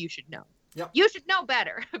already. You should know. You should know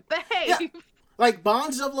better. Behave. Like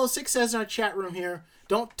Bond006 says in our chat room here,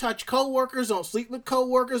 don't touch co-workers, don't sleep with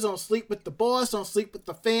co-workers, don't sleep with the boss, don't sleep with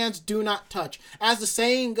the fans, do not touch. As the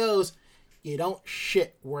saying goes, you don't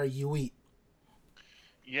shit where you eat.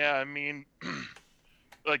 Yeah, I mean,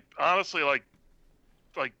 like, honestly, like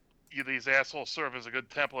these assholes serve as a good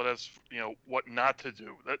template as, what not to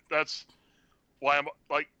do. That's why I'm,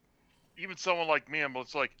 like, even someone like me, I'm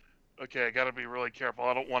just like, okay, I gotta be really careful.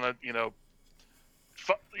 I don't want to,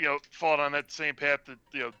 fall on that same path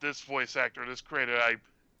that, this voice actor, this creator, I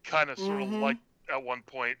kind of sort of liked at one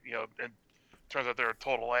point, and turns out they're a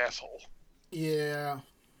total asshole. Yeah.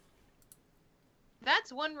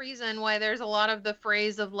 That's one reason why there's a lot of the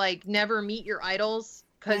phrase of, like, never meet your idols,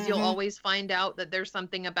 because you'll always find out that there's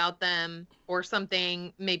something about them or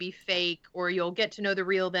something maybe fake, or you'll get to know the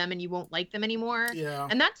real them and you won't like them anymore. Yeah.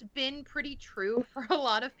 And that's been pretty true for a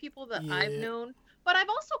lot of people that I've known. But I've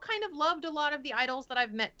also kind of loved a lot of the idols that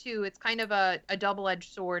I've met, too. It's kind of a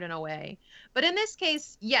double-edged sword in a way. But in this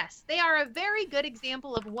case, yes, they are a very good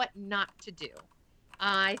example of what not to do.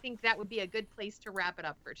 I think that would be a good place to wrap it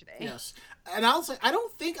up for today. Yes. And I'll say, I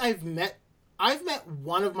don't think I've met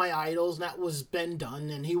one of my idols, and that was Ben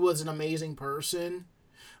Dunn, and he was an amazing person.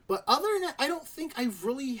 But other than that, I don't think I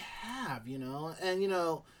really have,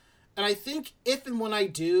 and I think if and when I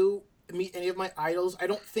do meet any of my idols, I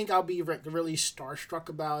don't think I'll be really starstruck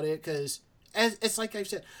about it, because it's like I've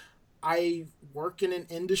said, I work in an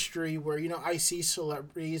industry where, I see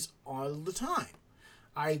celebrities all the time.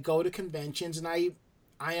 I go to conventions and I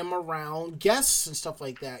am around guests and stuff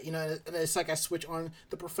like that, and it's like I switch on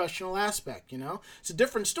the professional aspect, It's a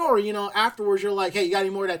different story, afterwards you're like, hey, you got any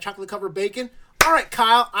more of that chocolate covered bacon? All right,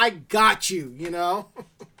 Kyle, I got you,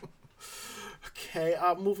 Okay,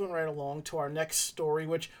 moving right along to our next story,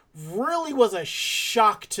 which really was a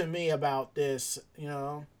shock to me about this,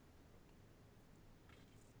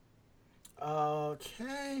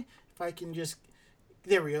 Okay, if I can just...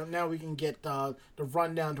 There we go. Now we can get the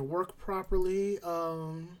rundown to work properly.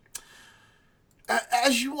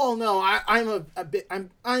 As you all know, I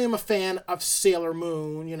am a fan of Sailor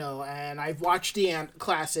Moon, and I've watched the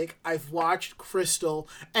classic. I've watched Crystal,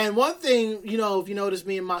 and one thing, if you notice,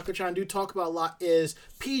 me and Mako-chan do talk about a lot is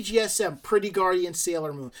PGSM, Pretty Guardian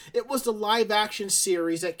Sailor Moon. It was the live action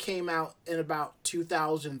series that came out in about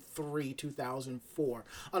 2003, 2004.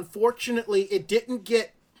 Unfortunately, it didn't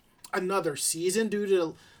get another season due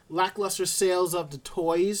to lackluster sales of the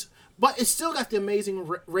toys, but it still got the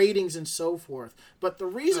amazing ratings and so forth. But the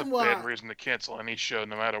reason why... bad reason to cancel any show,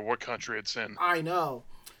 no matter what country it's in. I know.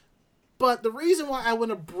 But the reason why I want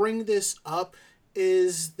to bring this up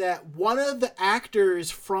is that one of the actors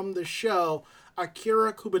from the show,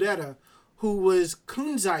 Akira Kubadera, who was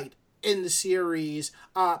Kunzite in the series,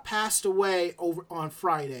 passed away over on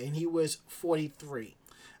Friday, and he was 43.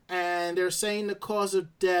 And they're saying the cause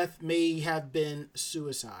of death may have been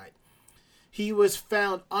suicide. He was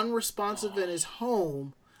found unresponsive in his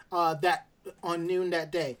home that on noon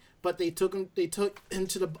that day, but they took him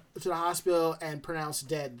to the hospital and pronounced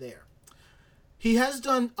dead there. He has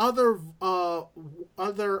done other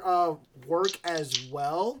work as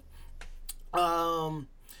well.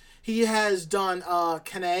 He has done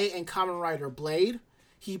Kane and Kamen Rider Blade.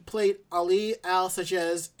 He played Ali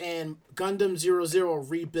Al-Sajez in Gundam 00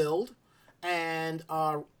 Rebuild and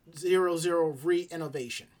 00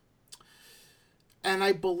 Re-Innovation. And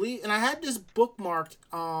I believe, and I had this bookmarked.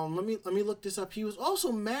 Let me look this up. He was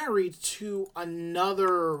also married to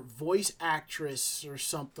another voice actress or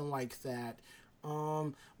something like that.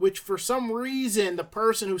 Which for some reason the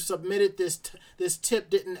person who submitted this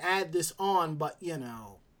tip didn't add this on, but it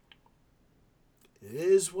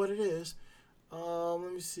is what it is.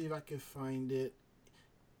 Let me see if I can find it.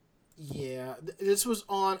 Yeah, this was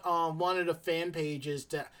on one of the fan pages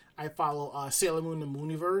that I follow, Sailor Moon the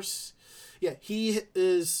Mooniverse. Yeah,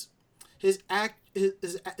 his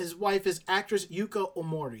wife is actress Yuka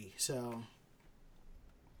Omori. So,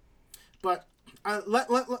 but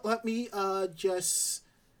let me just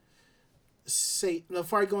say,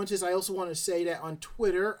 before I go into this, I also want to say that on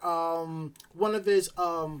Twitter, one of his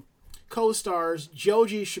co-stars,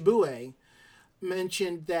 Joji Shibue,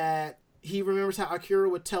 mentioned that he remembers how Akira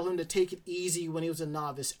would tell him to take it easy when he was a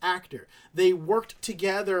novice actor. They worked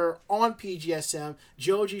together on PGSM.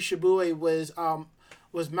 Joji Shibue was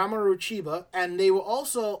Mamoru Chiba, and they were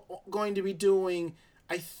also going to be doing,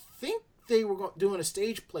 I think they were doing a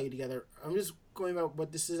stage play together. I'm just going about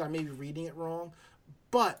what this is. I may be reading it wrong.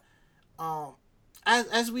 But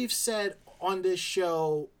as we've said on this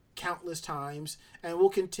show countless times, and we'll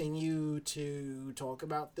continue to talk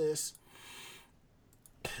about this,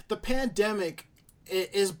 the pandemic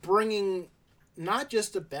is bringing not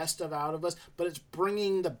just the best out of us, but it's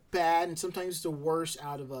bringing the bad and sometimes the worst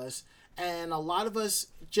out of us. And a lot of us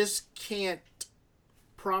just can't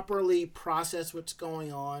properly process what's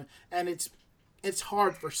going on. And it's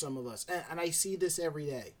hard for some of us. And I see this every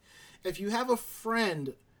day. If you have a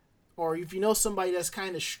friend or if you know somebody that's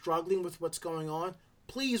kind of struggling with what's going on,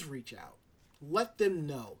 please reach out. Let them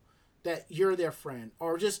know that you're their friend.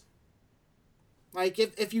 Or just, like,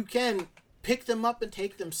 if you can, pick them up and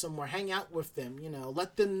take them somewhere. Hang out with them,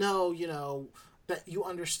 Let them know, that you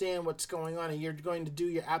understand what's going on and you're going to do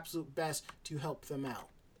your absolute best to help them out.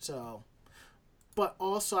 So, but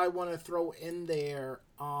also I want to throw in there,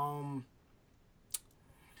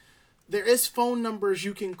 there is phone numbers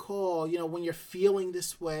you can call, when you're feeling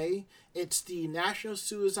this way. It's the National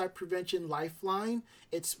Suicide Prevention Lifeline.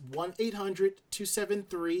 It's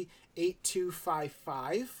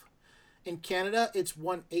 1-800-273-8255. In Canada, it's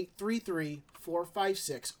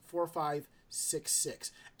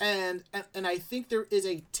 1-833-456-4566. And I think there is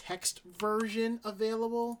a text version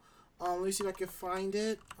available. Let me see if I can find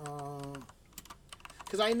it.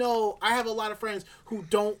 Because I know I have a lot of friends who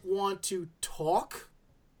don't want to talk.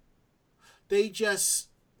 They just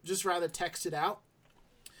rather text it out.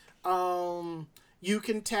 you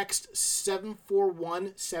can text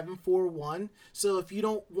 741-741. So if you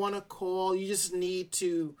don't want to call, you just need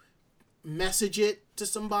to message it to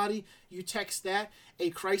somebody, you text that.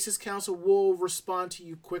 A crisis counsel will respond to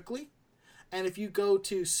you quickly. And if you go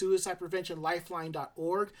to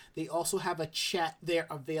suicidepreventionlifeline.org, they also have a chat there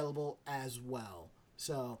available as well.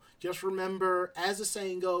 So just remember, as the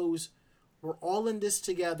saying goes, we're all in this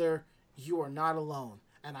together. You are not alone.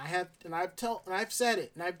 And I've said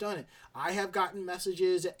it, and I've done it. I have gotten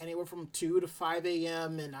messages at anywhere from 2 to 5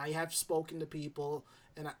 a.m. and I have spoken to people,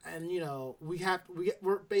 and you know,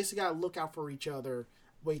 we're basically gotta look out for each other.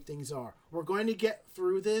 The way things are, we're going to get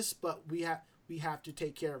through this, but we have to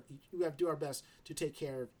take care of. We have to do our best to take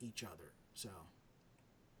care of each other. So,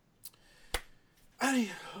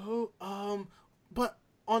 anyhow, but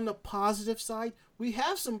on the positive side, we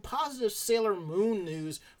have some positive Sailor Moon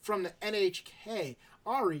news from the NHK.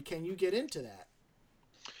 Ari, can you get into that?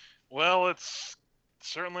 Well, it's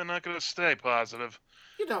certainly not going to stay positive.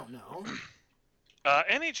 You don't know.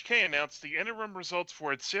 NHK announced the interim results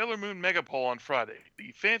for its Sailor Moon Mega Poll on Friday.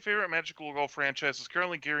 The fan-favorite Magical Girl franchise is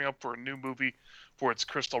currently gearing up for a new movie for its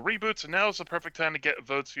Crystal reboots, and now is the perfect time to get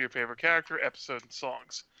votes for your favorite character, episode, and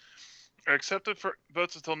songs. Are accepted for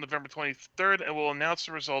votes until November 23rd, and will announce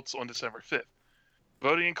the results on December 5th.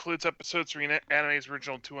 Voting includes episodes from anime's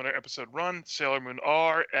original 200-episode run, Sailor Moon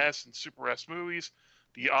R, S, and Super S movies,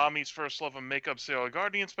 the Ami's First Love and Makeup Sailor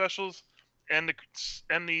Guardian specials, and the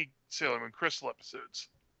Sailor Moon Crystal episodes.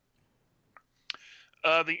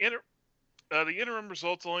 The interim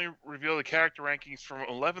results only reveal the character rankings from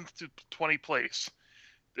 11th to 20th place.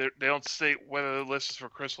 They don't state whether the list is for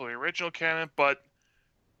Crystal or the original canon, but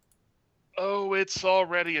it's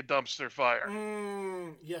already a dumpster fire.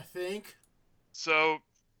 You think? So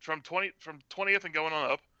from 20th and going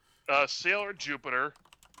on up, Sailor Jupiter,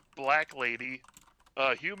 Black Lady,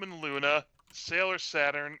 Human Luna, Sailor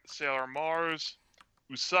Saturn, Sailor Mars,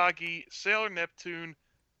 Usagi, Sailor Neptune,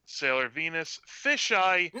 Sailor Venus,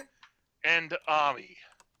 Fisheye, and Ami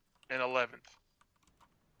in 11th.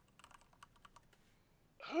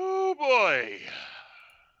 Oh boy.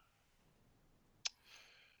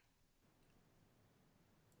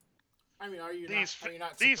 I mean, are you not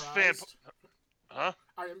surprised? These Huh?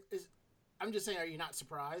 I'm just saying, are you not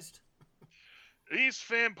surprised? These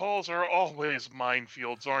fan polls are always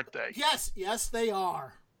minefields, aren't they? Yes, they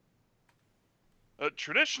are.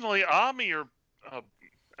 Traditionally, Ami or,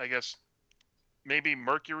 I guess, maybe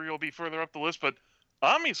Mercury will be further up the list, but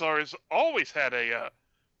Ami's has always had a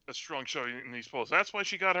strong showing in these polls. That's why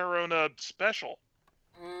she got her own special.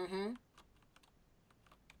 Mm-hmm.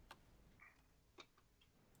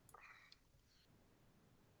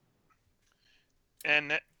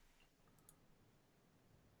 And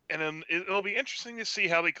it'll be interesting to see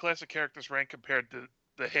how the classic characters rank compared to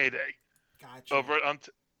the heyday. Gotcha. Over on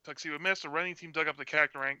Tuxedo Mask, the running team dug up the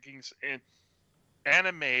character rankings in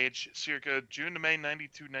Animage circa June to May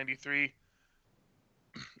 92-93.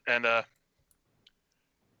 And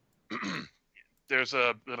there's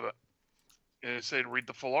say to read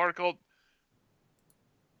the full article.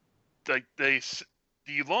 The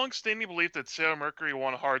long-standing belief that Sailor Mercury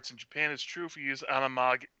won hearts in Japan is true if you use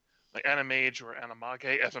Animage or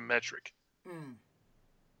Animage as a metric.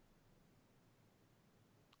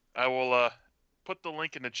 I will put the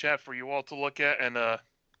link in the chat for you all to look at and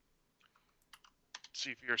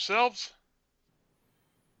see for yourselves.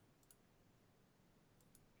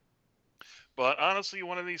 But honestly,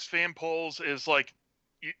 one of these fan polls is like,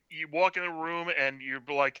 you walk in a room and you're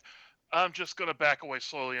like, I'm just going to back away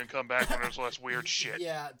slowly and come back when there's less weird shit.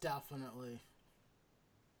 Yeah, definitely.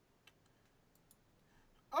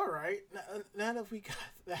 All right. Now that we got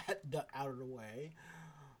that out of the way,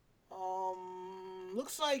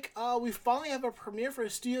 looks like we finally have a premiere for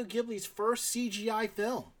Studio Ghibli's first CGI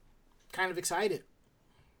film. Kind of excited.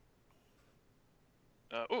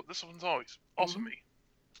 This one's always also me.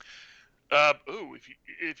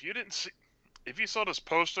 If you didn't see, if you saw this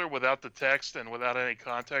poster without the text and without any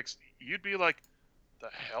context, you'd be like, the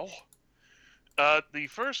hell? The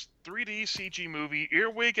first 3D CG movie,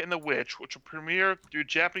 Earwig and the Witch, which will premiere through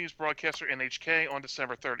Japanese broadcaster NHK on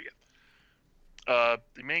December 30th.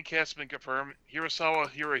 The main cast has been confirmed.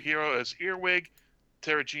 Hirasawa Hirohiro as Earwig,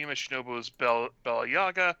 Terajima Shinobu as Bella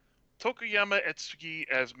Yaga, Tokuyama Etsugi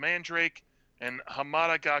as Mandrake, and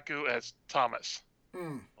Hamada Gaku as Thomas.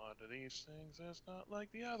 One of these things is not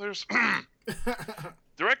like the others.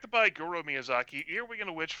 Directed by Goro Miyazaki, Earwig and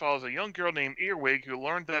the Witch follows a young girl named Earwig who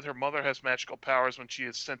learned that her mother has magical powers when she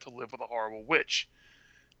is sent to live with a horrible witch.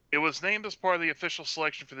 It was named as part of the official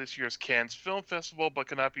selection for this year's Cannes Film Festival, but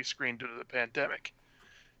could not be screened due to the pandemic.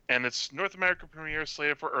 and its North American premiere is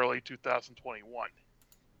slated for early 2021.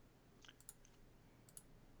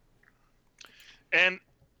 And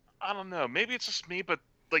I don't know, maybe it's just me, but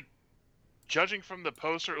like judging from the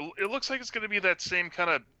poster, it looks like it's going to be that same kind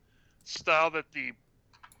of style that the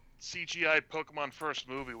CGI Pokemon first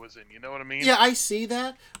movie was in. You know what I mean? Yeah, I see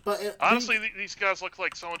that, but honestly, these guys look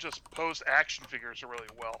like someone just posed action figures really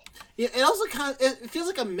well. Yeah, it also it feels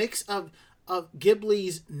like a mix of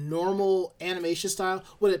Ghibli's normal animation style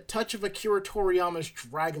with a touch of Akira Toriyama's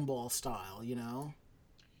Dragon Ball style. You know?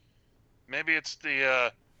 Maybe it's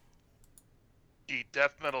the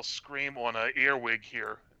death metal scream on an earwig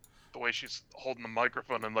here, the way she's holding the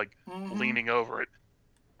microphone and like leaning over it.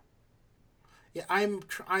 Yeah, I'm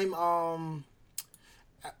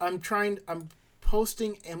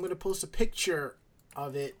posting. I'm gonna post a picture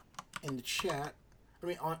of it in the chat. I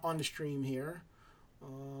mean, on the stream here.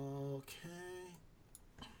 Okay.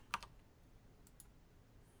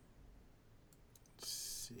 Let's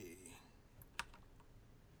see.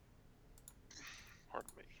 Pardon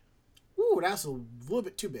me. Ooh, that's a little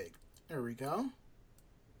bit too big. There we go.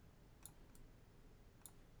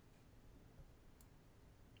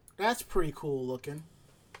 That's pretty cool looking.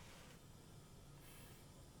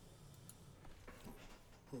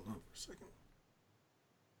 Hold on for a second.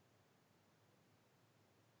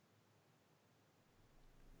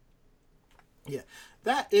 Yeah,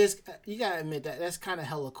 that is, you gotta admit that's kind of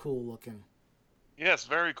hella cool looking. Yes,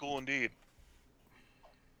 very cool indeed.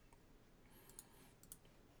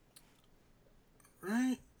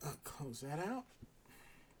 Right, I'll close that out.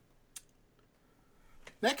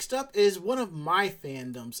 Next up is one of my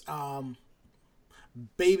fandoms,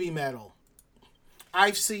 Baby Metal.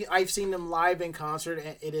 I've seen them live in concert,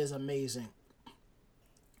 and it is amazing.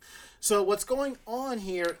 So what's going on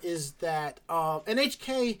here is that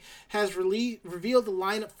NHK has revealed the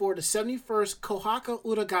lineup for the 71st Kohaku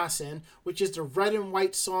Uragassen, which is the red and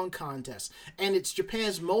white song contest, and it's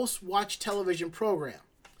Japan's most watched television program.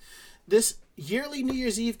 This yearly New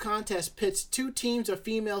Year's Eve contest pits two teams of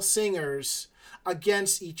female singers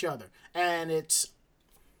against each other, and it's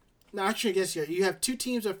not actually against you. You have two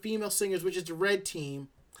teams of female singers, which is the red team,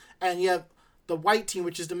 and you have the white team,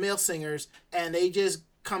 which is the male singers, and they just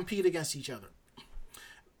compete against each other.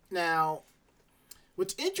 Now,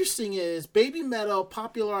 what's interesting is Baby Metal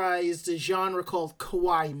popularized the genre called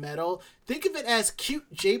kawaii metal. Think of it as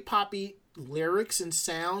cute J-poppy lyrics and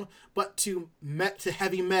sound, but to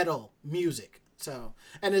heavy metal music. So,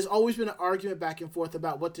 and there's always been an argument back and forth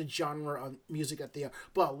about what the genre of music that they are.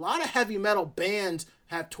 But a lot of heavy metal bands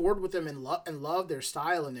have toured with them and love their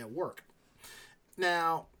style and their work.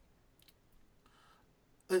 Now,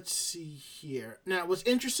 let's see here. Now, what's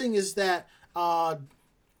interesting is that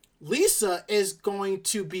Lisa is going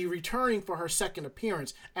to be returning for her second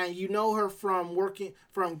appearance, and you know her from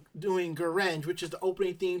doing Garenge, which is the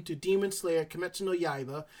opening theme to Demon Slayer Kimetsu no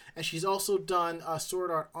Yaiba, and she's also done Sword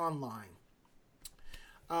Art Online.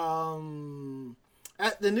 The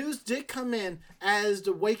news did come in as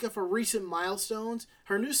the wake of her recent milestones.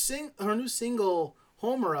 Her new single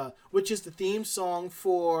Homura, which is the theme song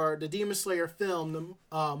for the Demon Slayer film, the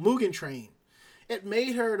Mugen Train. It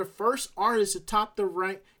made her the first artist to top the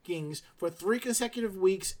rankings for 3 consecutive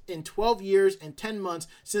weeks in 12 years and 10 months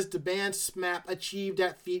since the band SMAP achieved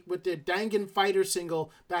that feat with their Dangan Fighter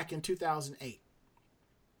single back in 2008.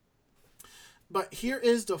 But here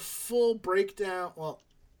is the full breakdown. Well,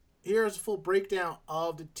 here's a full breakdown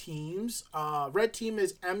of the teams. Red team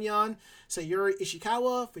is Amyon, Sayuri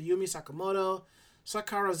Ishikawa, Fuyumi Sakamoto,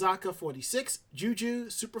 Sakarazaka 46, Juju,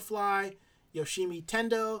 Superfly, Yoshimi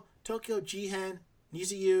Tendo, Tokyo Jihen,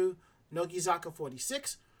 Niziu, Nogizaka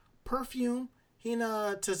 46, Perfume,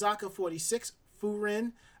 Hina Tazaka 46,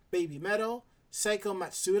 Furin, Baby Metal, Seiko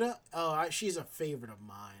Matsuda. Oh, she's a favorite of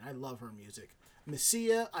mine. I love her music.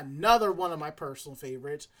 Misia, another one of my personal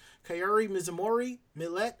favorites. Kaori Mizumori,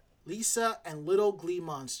 Millet, Lisa, and Little Glee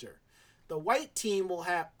Monster. The white team will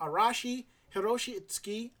have Arashi, Hiroshi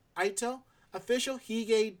Itsuki, Aito, Official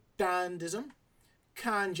Hige Dandism,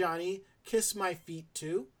 Kanjani, Kiss My Feet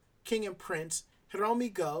 2, King and Prince,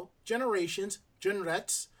 Hiromi Go, Generations,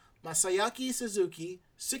 Junrets, Masayaki Suzuki,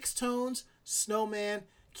 Six Tones, Snowman,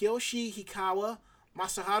 Kiyoshi Hikawa,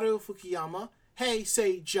 Masaharu Fukuyama, Hey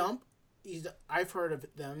Say Jump, I've heard of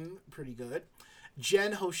them, pretty good.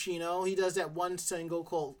 Gen Hoshino, he does that one single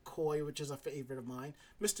called Koi, which is a favorite of mine.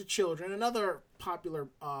 Mr. Children, another popular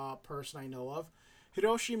person I know of.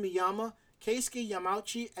 Hiroshi Miyama, Keisuke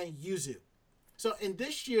Yamauchi, and Yuzu. So in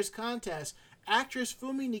this year's contest, actress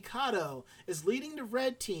Fumi Nikado is leading the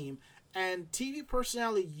red team, and TV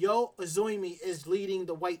personality Yo Azuimi is leading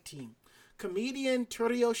the white team. Comedian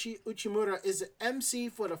Toriyoshi Uchimura is the MC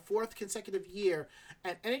for the 4th consecutive year,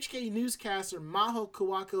 and NHK newscaster Maho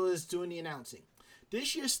Kawako is doing the announcing.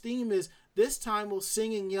 This year's theme is "This Time We'll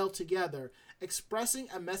Sing and Yell Together," expressing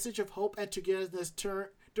a message of hope and togetherness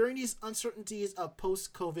during these uncertainties of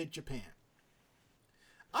post-COVID Japan.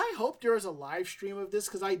 I hope there is a live stream of this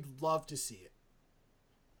because I'd love to see it.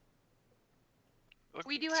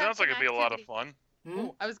 We do have Sounds like some it'd be a lot of activity. fun.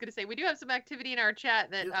 Oh, I was going to say, we do have some activity in our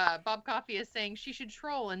chat that Bob Coffee is saying she should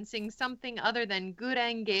troll and sing something other than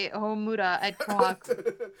Gurenge Homura at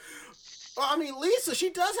Kohaku. Well, I mean, Lisa,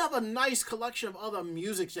 she does have a nice collection of other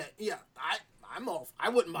music that, I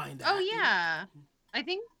wouldn't mind that. Oh, yeah. I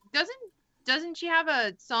think, doesn't she have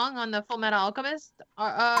a song on the Full Metal Alchemist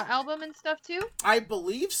album and stuff, too? I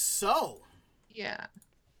believe so. Yeah.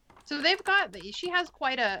 So she has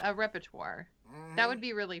quite a repertoire. Mm-hmm. That would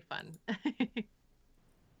be really fun.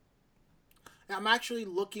 I'm actually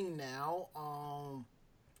looking now.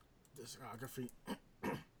 Discography.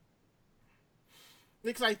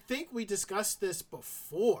 Because I think we discussed this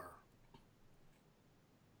before.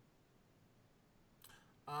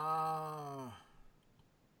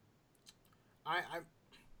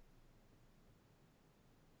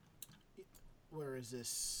 Where is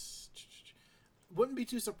this? Wouldn't be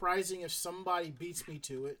too surprising if somebody beats me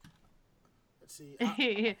to it. Let's see.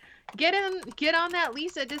 Get on that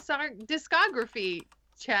Lisa discography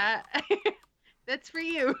chat. That's for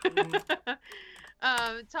you.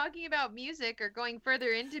 Mm-hmm. Talking about music or going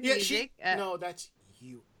further into music. No, that's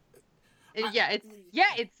you.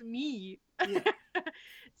 It's me. Yeah.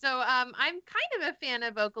 So I'm kind of a fan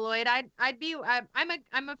of Vocaloid.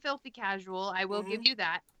 I'm a filthy casual. I will give you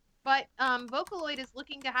that. But Vocaloid is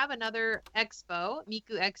looking to have another expo,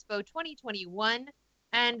 Miku Expo 2021,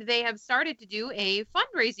 and they have started to do a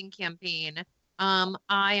fundraising campaign.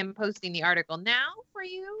 I am posting the article now for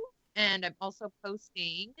you, and I'm also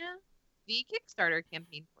posting the Kickstarter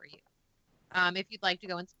campaign for you if you'd like to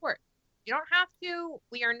go and support. You don't have to.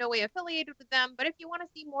 We are in no way affiliated with them, but if you want to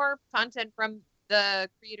see more content from the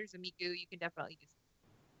creators of Miku, you can definitely do so.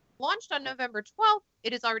 Launched on November 12th,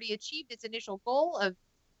 it has already achieved its initial goal of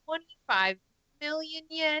 25 million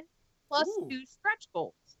yen plus 2 stretch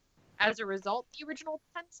goals. As a result, the original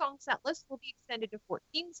 10-song set list will be extended to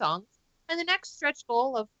 14 songs, and the next stretch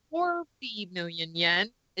goal of 40 million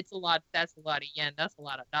yen, that's a lot of yen, that's a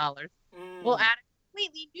lot of dollars, will add a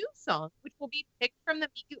completely new song, which will be picked from the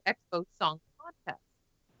Miku Expo Song Contest.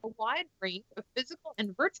 A wide range of physical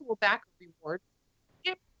and virtual backer rewards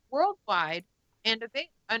shipped worldwide and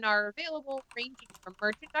are available, ranging from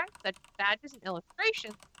merchandise such as badges and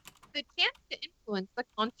illustrations to the chance to influence the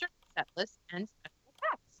concert set list and special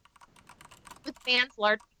effects. With fans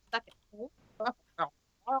largely stuck at home,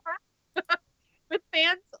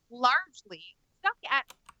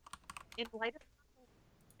 in light of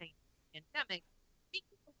the pandemic,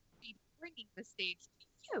 Miku will be bringing the stage to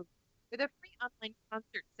you with a free online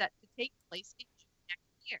concert set to take place in June next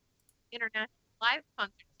year. International Live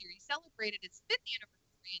Concert Series celebrated its 5th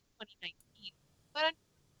anniversary in 2019, but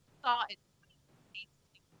saw its 20th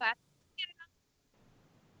in class in Canada.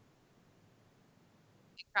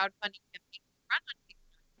 The crowdfunding campaign will run on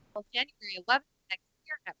Kickstarter until January 11th next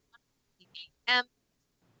year at 1:00 p.m.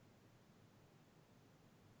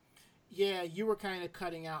 Yeah, you were kind of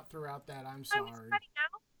cutting out throughout that. I'm sorry. I was cutting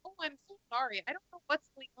out? Oh, I'm so sorry. I don't know what's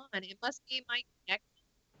going on. It must be my connection.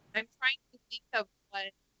 I'm trying to think of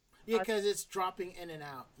what... Yeah, because it's dropping in and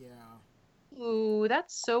out. Yeah. Ooh,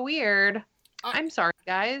 that's so weird. I'm sorry,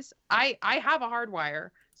 guys. I have a hard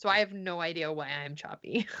wire, so I have no idea why I'm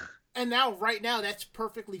choppy. And now, right now, that's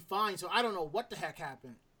perfectly fine. So I don't know what the heck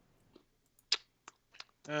happened.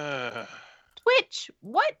 Twitch,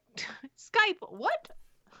 what? Skype, what?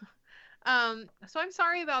 So I'm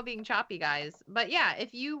sorry about being choppy, guys. But yeah,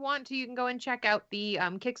 if you want to, you can go and check out the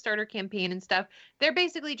Kickstarter campaign and stuff. They're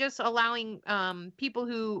basically just allowing people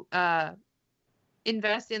who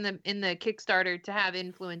invest in the Kickstarter to have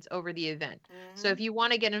influence over the event. So if you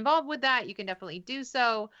want to get involved with that, you can definitely do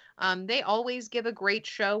so. They always give a great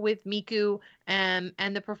show with Miku and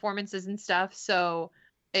the performances and stuff. So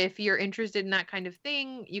if you're interested in that kind of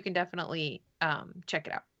thing, you can definitely check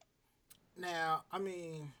it out. Now, I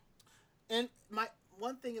mean, and my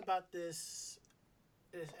one thing about this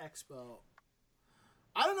expo,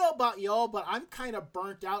 I don't know about y'all, but I'm kind of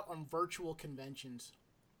burnt out on virtual conventions.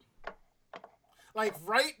 Like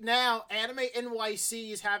right now, Anime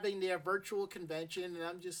NYC is having their virtual convention, and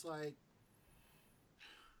I'm just like,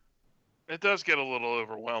 it does get a little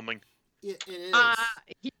overwhelming. It is.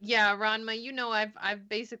 Yeah, Ranma, you know I've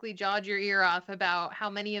basically jawed your ear off about how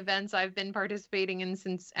many events I've been participating in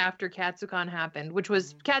since after Katsucon happened, which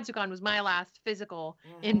was Katsucon was my last physical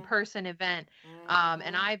in-person event.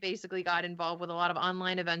 And I basically got involved with a lot of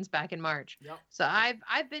online events back in March. Yep. So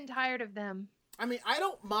I've been tired of them. I mean, I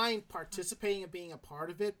don't mind participating and being a part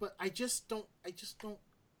of it, but I just don't.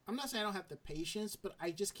 I'm not saying I don't have the patience, but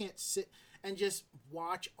I just can't sit and just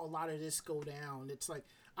watch a lot of this go down. It's like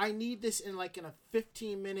I need this in a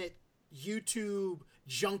 15-minute YouTube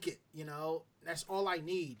junket, you know? That's all I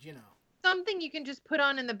need, you know? Something you can just put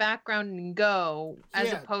on in the background and go,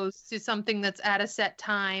 as opposed to something that's at a set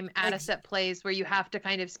time, at a set place where you have to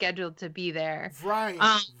kind of schedule to be there. Right,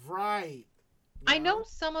 right. I know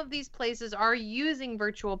some of these places are using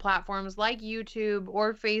virtual platforms like YouTube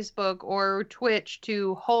or Facebook or Twitch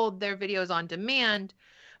to hold their videos on demand.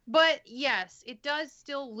 But yes, it does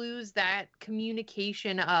still lose that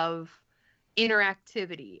communication of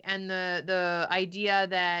interactivity and the idea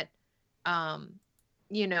that,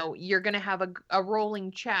 you know, you're going to have a rolling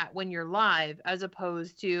chat when you're live as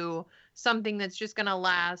opposed to something that's just going to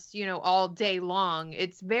last, you know, all day long.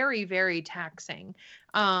 It's very, very taxing.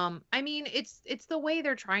 I mean, it's the way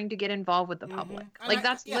they're trying to get involved with the public. Like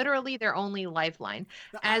that's literally their only lifeline,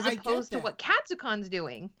 as opposed to what Katsucon's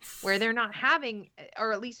doing, where they're not having,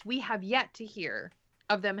 or at least we have yet to hear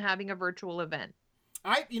of them having a virtual event.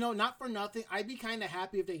 Not for nothing, I'd be kind of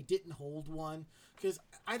happy if they didn't hold one, because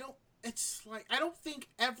I don't think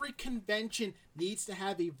every convention needs to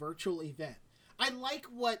have a virtual event. I like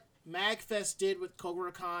what MagFest did with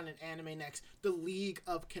KoguraCon and Anime Next, the League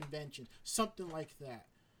of Conventions, something like that.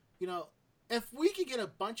 You know, if we could get a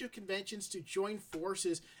bunch of conventions to join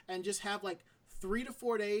forces and just have 3 to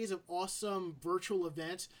 4 days of awesome virtual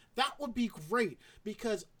events, that would be great.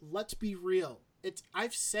 Because let's be real,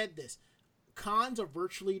 I've said this, cons are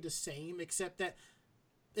virtually the same, except that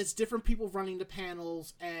it's different people running the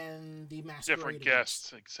panels and the masquerade different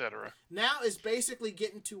guests, etc. Now it's basically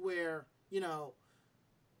getting to where, you know,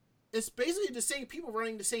 it's basically the same people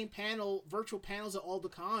running the same virtual panels at all the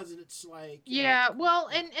cons, and it's like... Yeah, well,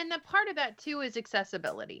 and the part of that, too, is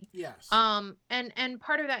accessibility. Yes. And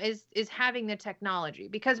part of that is having the technology,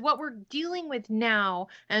 because what we're dealing with now,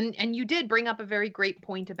 and you did bring up a very great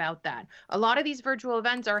point about that, a lot of these virtual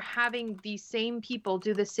events are having the same people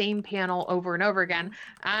do the same panel over and over again.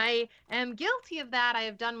 I am guilty of that. I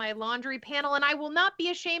have done my laundry panel, and I will not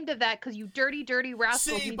be ashamed of that, because you dirty, dirty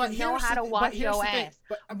rascals need to know how to wash your ass.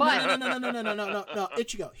 But no,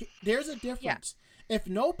 Ichigo. There's a difference. Yeah. If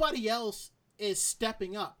nobody else is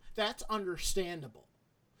stepping up, that's understandable.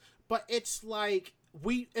 But it's like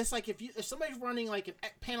if somebody's running a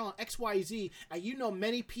panel on XYZ, and you know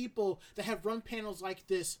many people that have run panels like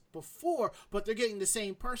this before, but they're getting the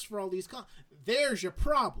same person for all these there's your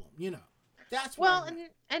problem, you know. That's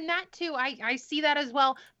and that too, I see that as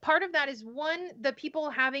well. Part of that is, one, the people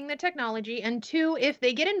having the technology, and two, if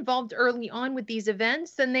they get involved early on with these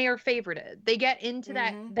events, then they are favorited. They get into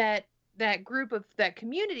that group of that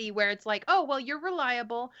community where it's like, oh, well, you're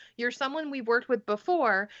reliable, you're someone we've worked with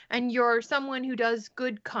before, and you're someone who does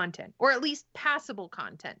good content, or at least passable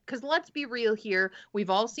content. Because let's be real here, we've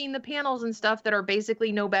all seen the panels and stuff that are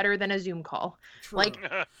basically no better than a Zoom call. True.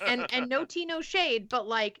 And no tea, no shade, but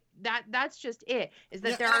that's just it. Is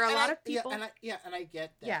that there are a lot of people. And I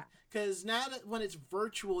get that. Yeah. Because now that when it's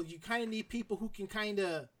virtual, you kind of need people who can kind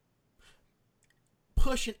of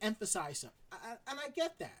push and emphasize something. And I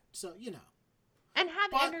get that. So, you know. And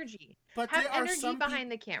have energy. But have there energy are some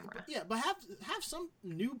behind the camera. Yeah, but have some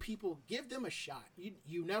new people. Give them a shot.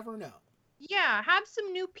 You never know. Yeah, have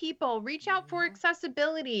some new people. Reach out for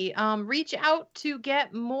accessibility. Reach out to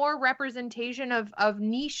get more representation of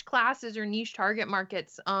niche classes or niche target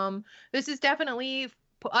markets. This is definitely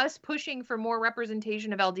us pushing for more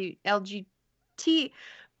representation of LGBTQA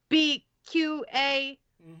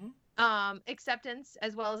acceptance,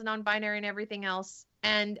 as well as non-binary and everything else,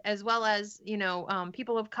 and as well as, you know,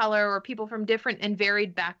 people of color or people from different and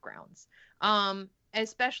varied backgrounds.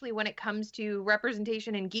 Especially when it comes to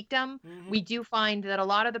representation in geekdom, we do find that a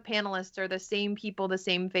lot of the panelists are the same people, the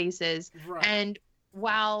same faces. Right. And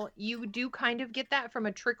while you do kind of get that from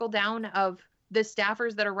a trickle down of the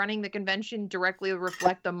staffers that are running the convention directly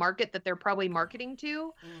reflect the market that they're probably marketing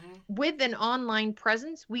to, with an online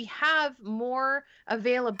presence, we have more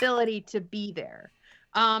availability to be there.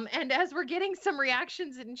 And as we're getting some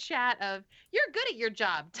reactions in chat of, you're good at your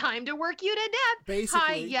job, time to work you to death. Basically.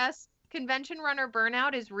 Hi, yes. Convention runner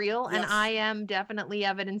burnout is real, and I am definitely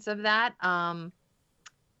evidence of that.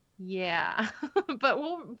 Yeah, but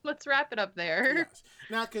let's wrap it up there. Yes.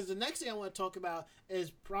 Now, because the next thing I want to talk about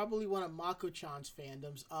is probably one of Mako-chan's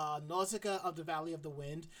fandoms, Nausicaa of the Valley of the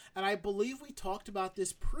Wind, and I believe we talked about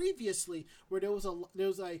this previously, where there was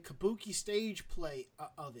a kabuki stage play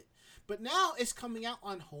of it, but now it's coming out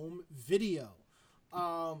on home video.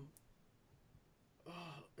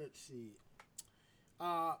 Let's see.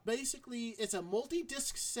 Basically, it's a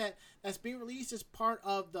multi-disc set that's being released as part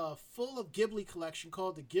of the Full of Ghibli collection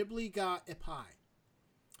called the Ghibli ga Ippai,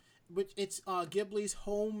 which it's Ghibli's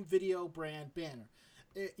home video brand banner.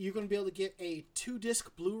 You're going to be able to get a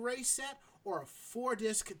 2-disc Blu-ray set or a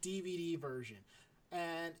 4-disc DVD version.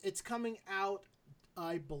 And it's coming out,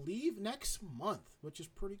 I believe, next month, which is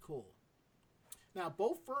pretty cool. Now,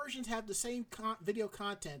 both versions have the same video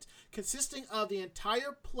content, consisting of the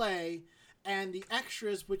entire play and the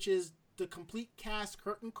extras, which is the complete cast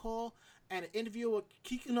curtain call and an interview with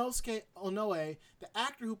Kikunosuke Onoe, the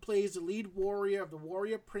actor who plays the lead warrior of the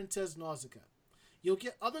warrior princess Nausicaa. You'll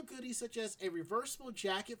get other goodies such as a reversible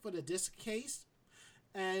jacket for the disc case,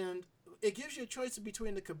 and it gives you a choice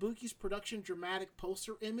between the Kabuki's production dramatic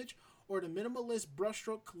poster image or the minimalist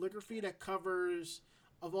brushstroke calligraphy that covers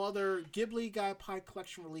of all their Ghibli ga Ippai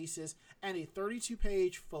collection releases and a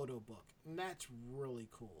 32-page photo book. And that's really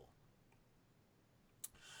cool.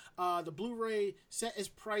 The Blu-ray set is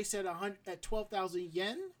priced at 12,000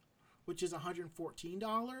 yen, which is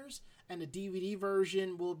 $114, and the DVD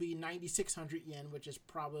version will be 9,600 yen, which is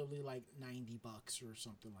probably like $90 or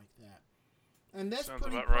something like that. And that's Sounds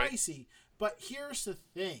pretty pricey. Right. But here's the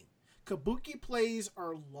thing. Kabuki plays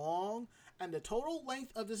are long, and the total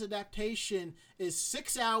length of this adaptation is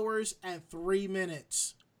 6 hours and 3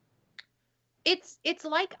 minutes. It's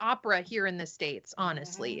like opera here in the States,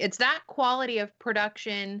 honestly. Mm-hmm. It's that quality of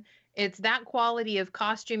production. It's that quality of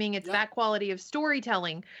costuming. It's that quality of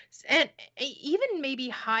storytelling. And even maybe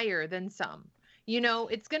higher than some. You know,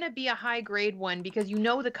 it's going to be a high grade one because you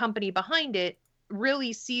know the company behind it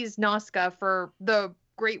really sees Nausicaa for the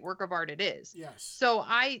great work of art it is. Yes. So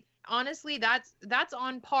honestly, that's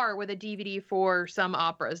on par with a DVD for some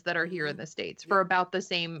operas that are here in the States for about the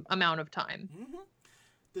same amount of time. Mm-hmm.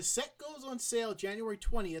 The set goes on sale January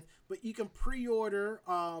 20th, but you can pre-order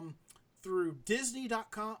through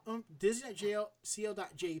Disney.com,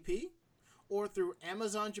 Disney.co.jp, or through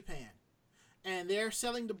Amazon Japan. And they're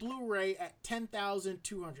selling the Blu-ray at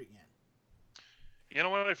 10,200 yen. You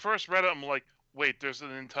know, when I first read it, I'm like, wait, there's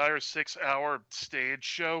an entire 6-hour stage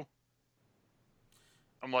show?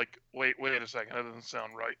 I'm like, wait a second, that doesn't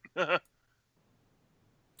sound right.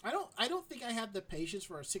 I don't think I have the patience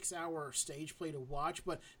for a 6-hour stage play to watch,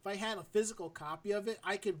 but if I had a physical copy of it,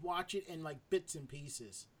 I could watch it in like bits and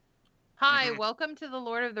pieces. Hi, welcome to the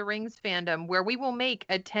Lord of the Rings fandom, where we will make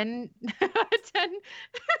a 10 course dinner,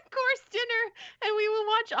 and we will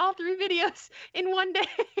watch all 3 videos in one day.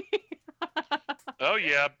 Oh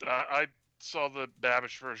yeah, I saw the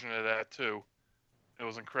Babish version of that too. It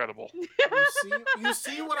was incredible. You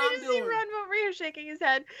see what I'm doing? Ranma Rio shaking his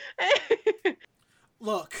head.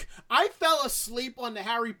 Look, I fell asleep on the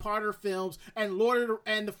Harry Potter films and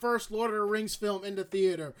the first Lord of the Rings film in the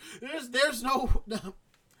theater. There's no.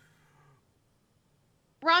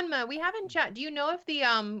 Ranma, we haven't chat. Do you know if the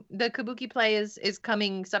Kabuki play is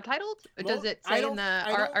coming subtitled? Does it say in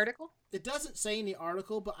the article? It doesn't say in the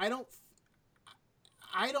article, but I don't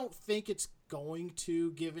think it's going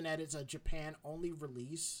to, given that it's a Japan only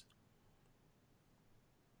release.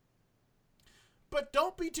 But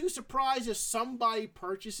don't be too surprised if somebody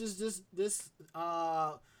purchases this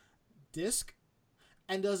disc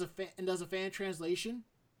and does a fan translation.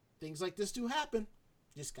 Things like this do happen.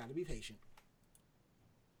 Just got to be patient.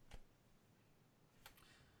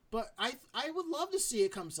 But I would love to see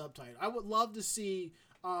it come subtitled. I would love to see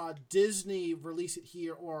Disney release it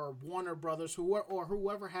here, or Warner Brothers, or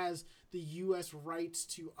whoever has the U.S. rights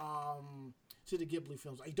to the Ghibli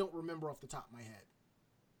films. I don't remember off the top of my head.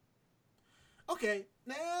 Okay,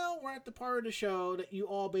 now we're at the part of the show that you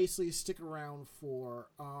all basically stick around for.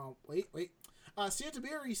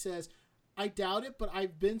 Santabiri says, I doubt it, but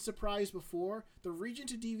I've been surprised before. The region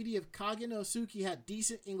to DVD of Kage no Suki had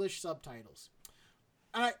decent English subtitles.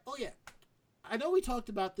 And I know we talked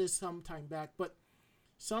about this some time back, but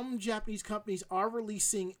some Japanese companies are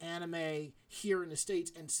releasing anime here in the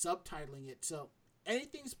States and subtitling it, so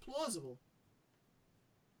anything's plausible.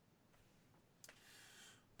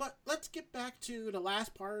 But let's get back to the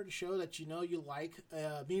last part of the show that you know you like.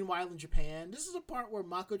 Meanwhile in Japan, this is a part where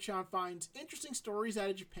Mako-chan finds interesting stories out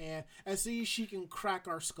of Japan and sees she can crack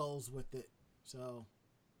our skulls with it. So,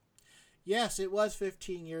 yes, it was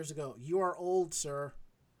 15 years ago. You are old, sir.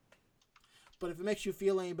 But if it makes you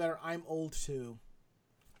feel any better, I'm old too.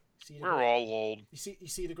 We're all old. You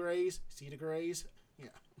see the grays? See the grays? Yeah.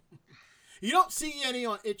 You don't see any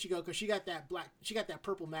on Ichigo because she got that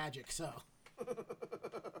purple magic, so.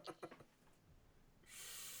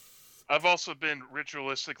 I've also been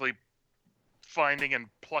ritualistically finding and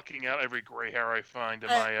plucking out every gray hair I find in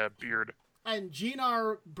my beard. And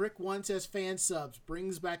Ginar Brick 1 says fan subs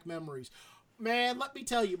brings back memories. Man, let me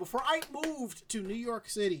tell you, before I moved to New York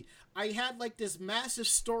City, I had like this massive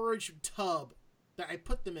storage tub that I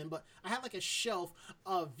put them in, but I had like a shelf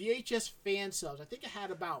of VHS fan subs. I think I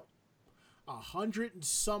had about 100 and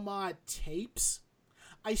some odd tapes.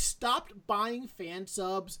 I stopped buying fan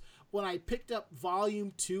subs when I picked up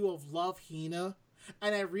volume 2 of Love Hina,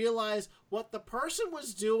 and I realized what the person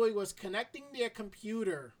was doing was connecting their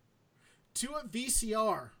computer to a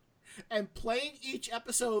VCR and playing each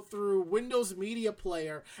episode through Windows Media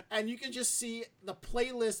Player, and you can just see the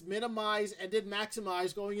playlist minimize and then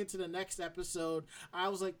maximize going into the next episode. I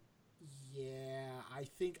was like, yeah, I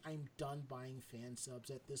think I'm done buying fan subs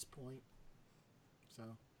at this point. So,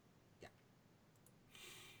 yeah.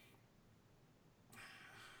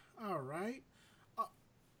 All right.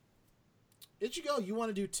 Ichigo, you want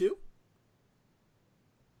to do 2?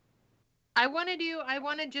 I want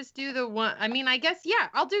to just do the one. I mean, I guess, yeah,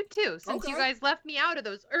 I'll do 2. Since you guys left me out of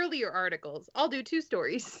those earlier articles, I'll do 2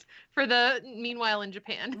 stories for the Meanwhile in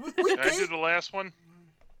Japan. Can I do the last one?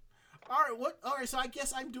 All right, so I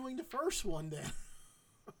guess I'm doing the first one then.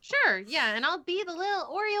 Sure, yeah, and I'll be the little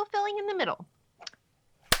Oreo filling in the middle.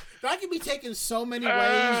 That can be taken so many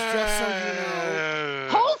ways, just so you know.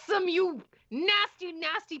 Wholesome, you nasty,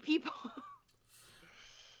 nasty people.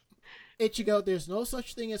 Ichigo, there's no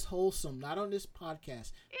such thing as wholesome, not on this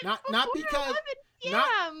podcast. It's not because 11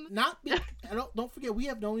 p.m. Don't forget, we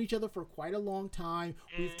have known each other for quite a long time.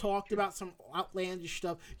 We've talked about some outlandish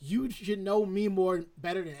stuff. You should know me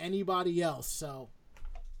better than anybody else. So,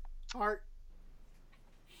 Heart.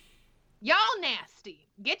 Y'all nasty.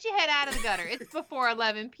 Get your head out of the gutter. It's before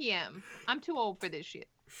 11 p.m. I'm too old for this shit.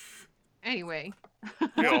 Anyway.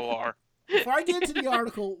 Y'all are. Before I get into the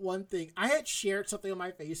article, one thing. I had shared something on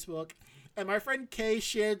my Facebook, and my friend Kay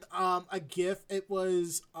shared a GIF. It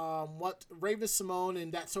was what Raven Simone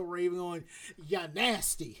and That's So Raven going, "Ya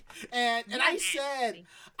nasty." And I said,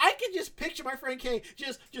 I can just picture my friend Kay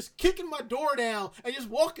just kicking my door down and just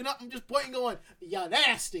walking up and just pointing going, "Ya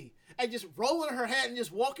nasty." And just rolling her head and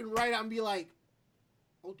just walking right out and be like,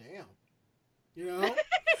 oh, damn. You know?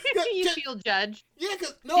 You feel judged. Yeah,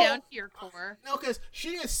 because down to your core. No, because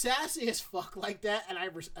she is sassy as fuck like that, and I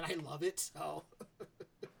love it. So,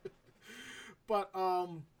 but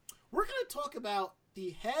we're gonna talk about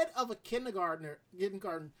the head of a kindergarten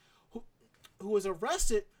who was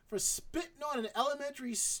arrested for spitting on an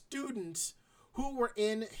elementary students who were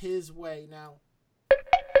in his way. Now,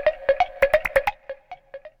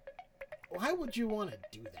 why would you want to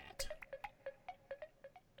do that?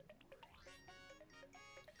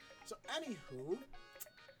 So, anywho,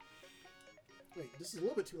 wait, this is a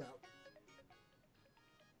little bit too loud.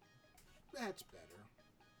 That's better.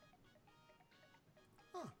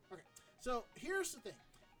 Okay. So, here's the thing.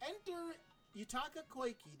 Enter Yutaka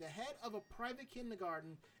Koike, the head of a private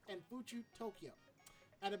kindergarten in Fuchu, Tokyo.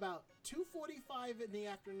 At about 2:45 in the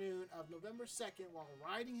afternoon of November 2nd, while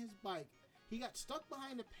riding his bike, he got stuck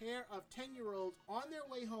behind a pair of 10-year-olds on their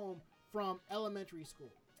way home from elementary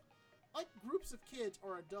school. Like groups of kids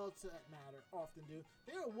or adults that matter often do,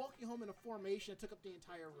 they were walking home in a formation that took up the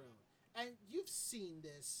entire road. And you've seen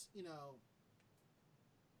this, you know.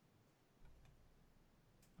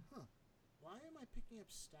 Why am I picking up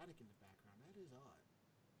static in the background? That is odd.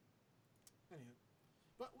 Anyway,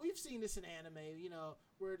 but we've seen this in anime, you know,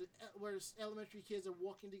 where elementary kids are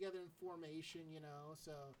walking together in formation, you know.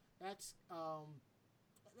 So that's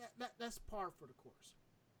that's par for the course.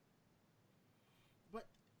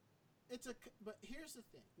 But here's the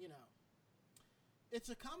thing, you know. It's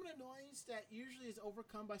a common annoyance that usually is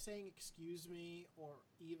overcome by saying excuse me or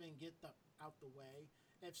even get out the way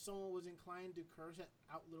if someone was inclined to curse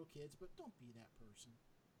out little kids, but don't be that person.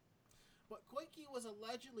 But Koike was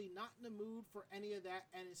allegedly not in the mood for any of that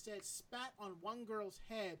and instead spat on one girl's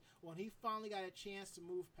head when he finally got a chance to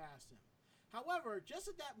move past him. However, just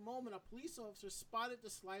at that moment, a police officer spotted the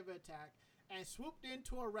saliva attack and swooped in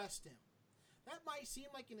to arrest him. That might seem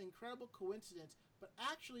like an incredible coincidence, but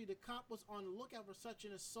actually the cop was on the lookout for such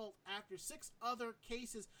an assault after 6 other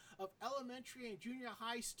cases of elementary and junior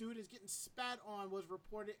high students getting spat on was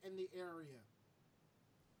reported in the area.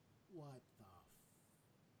 What the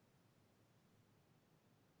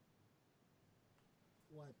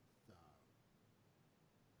What the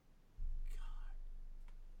God?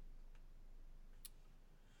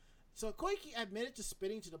 So Koike admitted to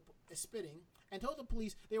spitting and told the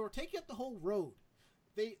police they were taking up the whole road.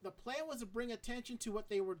 The plan was to bring attention to what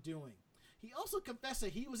they were doing. He also confessed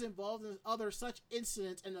that he was involved in other such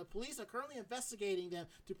incidents, and the police are currently investigating them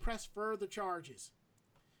to press further charges.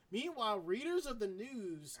 Meanwhile, readers of the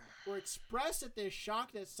news were expressed that they're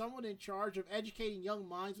shocked that someone in charge of educating young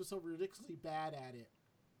minds was so ridiculously bad at it.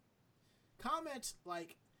 Comments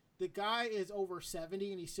like, the guy is over 70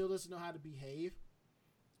 and he still doesn't know how to behave.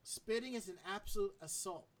 Spitting is an absolute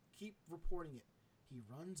assault. Keep reporting it. He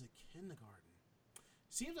runs a kindergarten.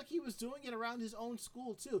 Seems like he was doing it around his own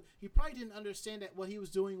school, too. He probably didn't understand that what he was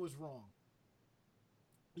doing was wrong.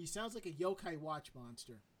 He sounds like a yokai watch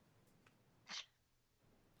monster.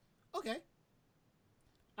 Okay.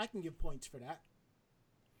 I can give points for that.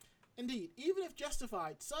 Indeed, even if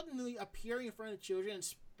justified, suddenly appearing in front of children and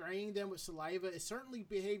spraying them with saliva is certainly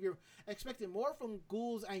behavior expected more from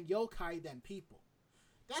ghouls and yokai than people.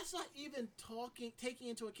 That's not even taking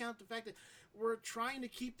into account the fact that we're trying to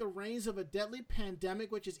keep the reins of a deadly pandemic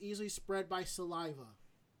which is easily spread by saliva.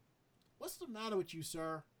 What's the matter with you,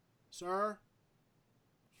 sir? Sir?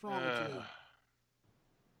 What's wrong with you?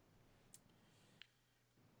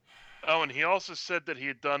 Oh, and he also said that he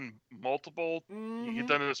had done he'd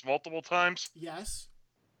done this multiple times. Yes.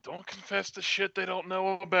 Don't confess to shit they don't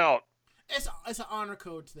know about. It's an honor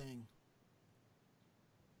code thing.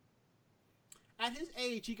 At his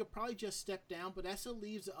age, he could probably just step down, but that still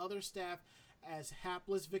leaves the other staff as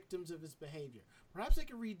hapless victims of his behavior. Perhaps they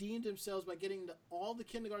could redeem themselves by getting all the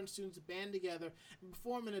kindergarten students to band together and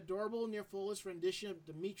perform an adorable, near-flawless rendition of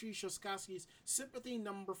Dmitri Shostakovich's Sympathy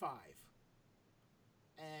No. 5.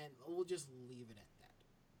 And we'll just leave it at that.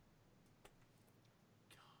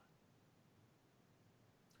 God.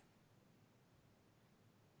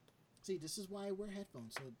 See, this is why I wear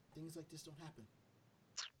headphones, so things like this don't happen.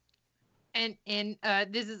 And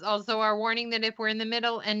this is also our warning that if we're in the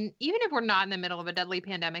middle, and even if we're not in the middle of a deadly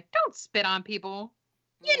pandemic, don't spit on people.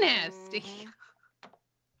 You're nasty.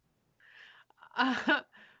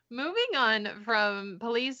 Moving on from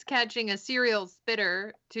police catching a serial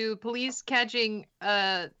spitter to police catching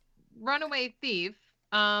a runaway thief.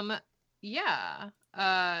 Not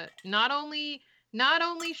only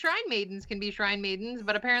shrine maidens can be shrine maidens,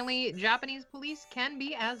 but apparently Japanese police can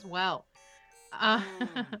be as well.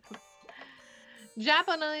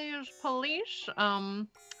 Japanese police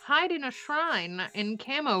hide in a shrine in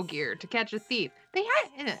camo gear to catch a thief. They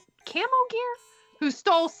had camo gear who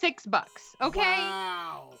stole $6. Okay.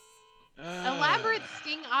 Wow. Elaborate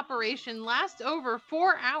sting operation lasts over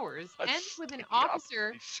 4 hours. Ends with an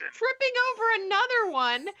officer tripping over another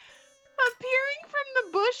one, appearing from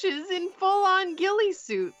the bushes in full-on ghillie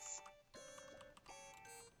suits.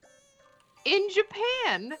 In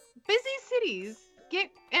Japan, busy cities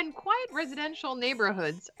and quiet residential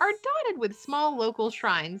neighborhoods are dotted with small local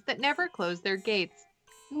shrines that never close their gates.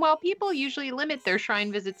 While people usually limit their shrine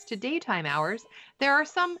visits to daytime hours, there are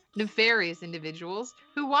some nefarious individuals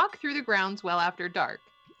who walk through the grounds well after dark,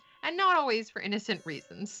 and not always for innocent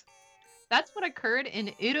reasons. That's what occurred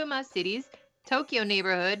in Iruma City's Tokyo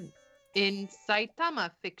neighborhood in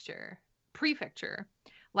Saitama Prefecture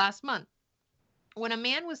last month, when a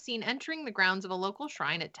man was seen entering the grounds of a local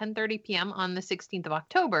shrine at 10:30 p.m. on the 16th of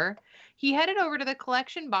October. He headed over to the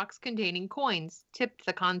collection box containing coins, tipped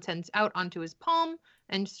the contents out onto his palm,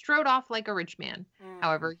 and strode off like a rich man.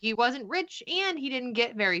 However, he wasn't rich, and he didn't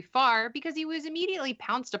get very far because he was immediately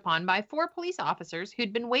pounced upon by 4 police officers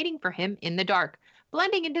who'd been waiting for him in the dark,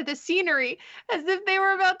 blending into the scenery as if they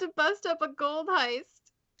were about to bust up a gold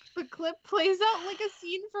heist. The clip plays out like a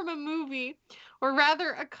scene from a movie, or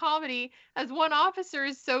rather a comedy, as one officer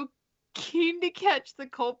is so keen to catch the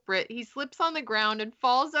culprit, he slips on the ground and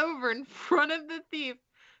falls over in front of the thief,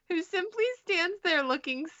 who simply stands there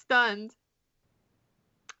looking stunned.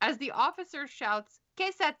 As the officer shouts,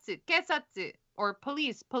 "Keisatsu, keisatsu," or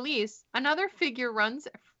 "Police, police," another figure runs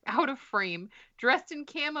out of frame, dressed in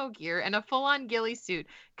camo gear and a full-on ghillie suit,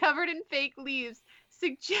 covered in fake leaves,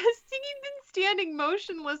 suggesting he'd been standing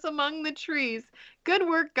motionless among the trees. Good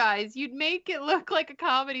work, guys. You'd make it look like a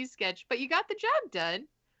comedy sketch, but you got the job done.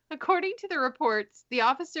 According to the reports, the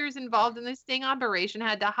officers involved in the sting operation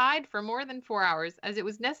had to hide for more than 4 hours, as it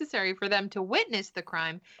was necessary for them to witness the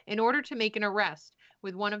crime in order to make an arrest,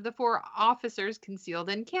 with one of the 4 officers concealed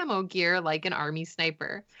in camo gear like an army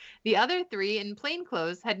sniper. The other 3, in plain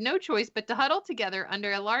clothes, had no choice but to huddle together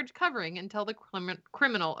under a large covering until the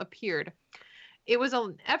criminal appeared. It was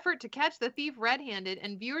an effort to catch the thief red-handed,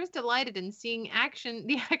 and viewers delighted in seeing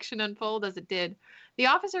the action unfold as it did. The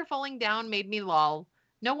officer falling down made me lol.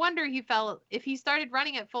 No wonder he fell if he started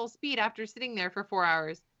running at full speed after sitting there for 4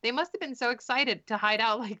 hours. They must have been so excited to hide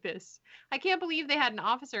out like this. I can't believe they had an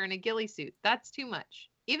officer in a ghillie suit. That's too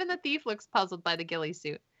much. Even the thief looks puzzled by the ghillie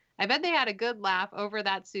suit. I bet they had a good laugh over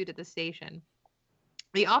that suit at the station.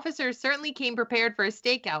 The officers certainly came prepared for a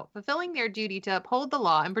stakeout, fulfilling their duty to uphold the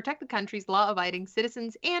law and protect the country's law-abiding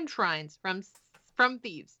citizens and shrines from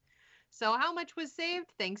thieves. So how much was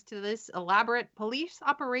saved thanks to this elaborate police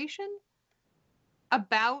operation?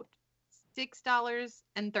 About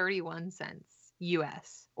 $6.31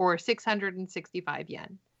 US, or 665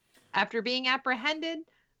 yen. After being apprehended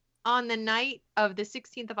on the night of the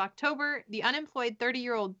 16th of October, the unemployed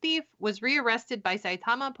 30-year-old thief was rearrested by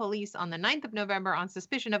Saitama police on the 9th of November on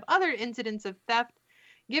suspicion of other incidents of theft.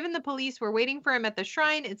 Given the police were waiting for him at the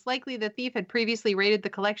shrine, it's likely the thief had previously raided the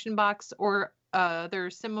collection box or other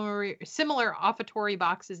similar offertory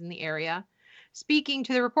boxes in the area. Speaking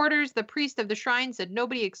to the reporters, the priest of the shrine said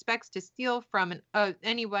nobody expects to steal from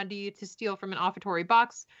anybody to steal from an offertory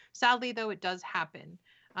box. Sadly, though, it does happen.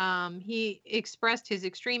 He expressed his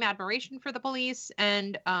extreme admiration for the police,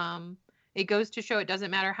 and it goes to show it doesn't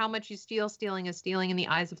matter how much you steal, stealing is stealing in the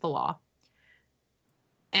eyes of the law.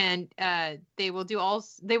 And they will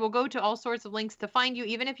go to all sorts of lengths to find you,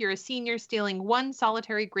 even if you're a senior stealing one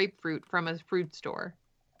solitary grapefruit from a fruit store.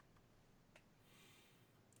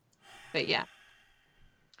 But yeah.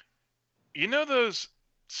 You know those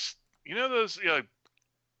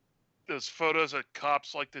those photos that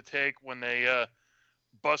cops like to take when they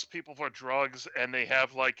bust people for drugs, and they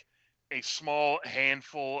have like a small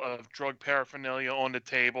handful of drug paraphernalia on the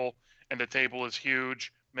table, and the table is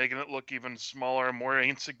huge, making it look even smaller and more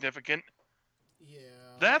insignificant. Yeah.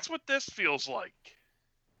 That's what this feels like.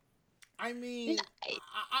 I mean,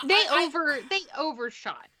 they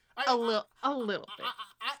overshot a little bit.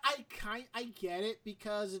 I get it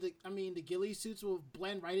because the ghillie suits will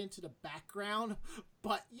blend right into the background,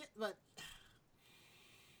 but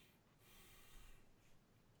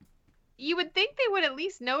you would think they would at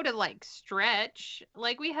least know to like stretch,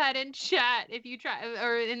 like we had in chat. If you try,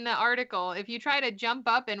 or in the article, if you try to jump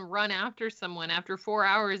up and run after someone after 4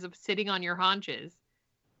 hours of sitting on your haunches,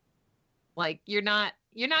 like you're not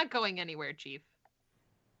going anywhere, Chief.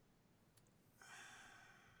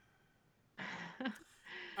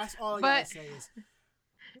 That's all I gotta say is.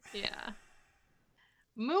 Yeah.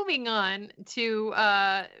 Moving on to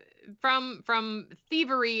from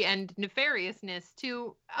thievery and nefariousness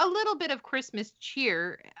to a little bit of Christmas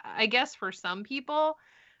cheer, I guess, for some people.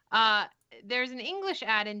 There's an English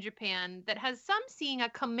ad in Japan that has some seeing a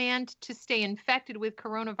command to stay infected with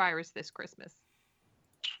coronavirus this Christmas.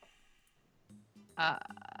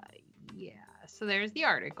 Yeah, so there's the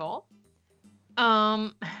article.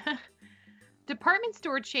 Department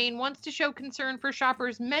store chain wants to show concern for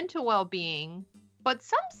shoppers' mental well-being, but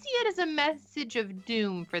some see it as a message of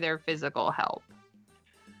doom for their physical health.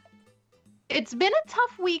 It's been a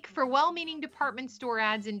tough week for well-meaning department store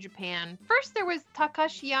ads in Japan. First, there was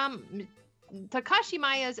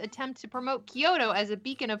Takashimaya's attempt to promote Kyoto as a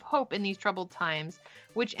beacon of hope in these troubled times,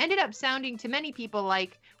 which ended up sounding to many people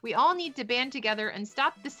like, we all need to band together and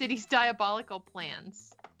stop the city's diabolical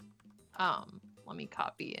plans. Let me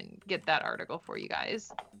copy and get that article for you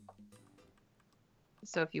guys.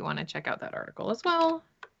 So if you want to check out that article as well.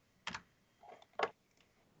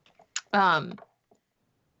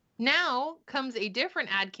 Now comes a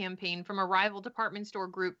different ad campaign from a rival department store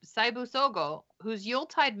group, Seibu Sogo, whose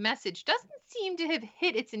Yuletide message doesn't seem to have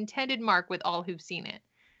hit its intended mark with all who've seen it.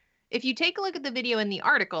 If you take a look at the video in the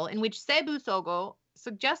article, in which Seibu Sogo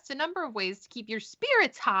suggests a number of ways to keep your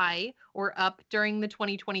spirits high or up during the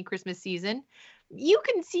 2020 Christmas season, you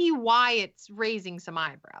can see why it's raising some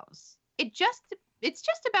eyebrows. It's just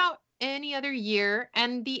about any other year,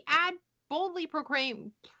 and the ad boldly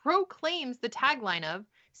proclaims the tagline of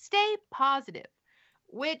 "Stay positive,"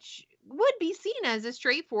 which would be seen as a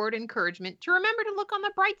straightforward encouragement to remember to look on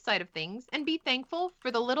the bright side of things and be thankful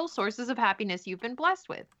for the little sources of happiness you've been blessed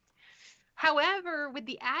with. However, with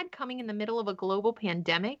the ad coming in the middle of a global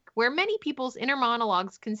pandemic, where many people's inner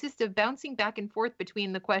monologues consist of bouncing back and forth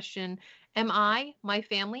between the question, am I, my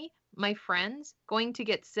family, my friends going to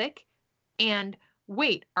get sick? And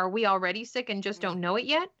wait, are we already sick and just don't know it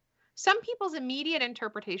yet? Some people's immediate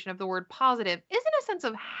interpretation of the word positive isn't a sense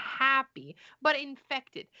of happy, but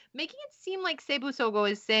infected, making it seem like Seibu Sogo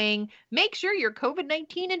is saying, make sure your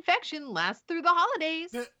COVID-19 infection lasts through the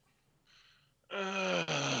holidays.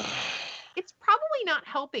 It's It's probably not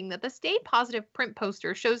helping that the Stay Positive print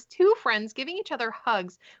poster shows two friends giving each other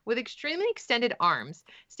hugs with extremely extended arms,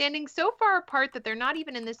 standing so far apart that they're not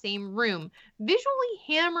even in the same room, visually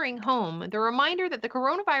hammering home the reminder that the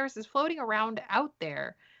coronavirus is floating around out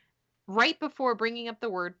there right before bringing up the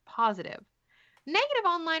word positive. Negative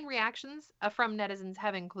online reactions from netizens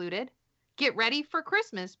have included, "Get ready for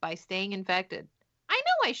Christmas by staying infected." I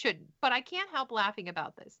know I shouldn't, but I can't help laughing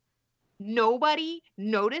about this. Nobody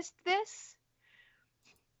noticed this?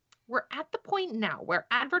 We're at the point now where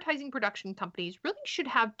advertising production companies really should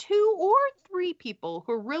have 2 or 3 people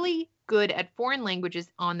who are really good at foreign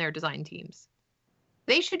languages on their design teams.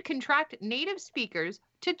 They should contract native speakers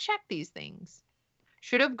to check these things.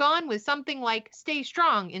 Should have gone with something like "stay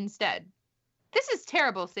strong" instead. This is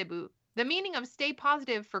terrible, Cebu. The meaning of "stay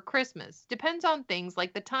positive for Christmas" depends on things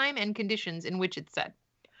like the time and conditions in which it's said.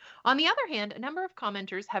 On the other hand, a number of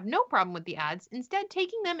commenters have no problem with the ads, instead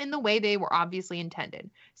taking them in the way they were obviously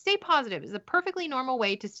intended. Stay positive is a perfectly normal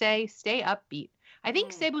way to say stay upbeat. I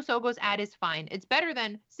think Cebu Sogo's ad is fine. It's better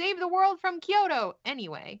than "save the world from Kyoto"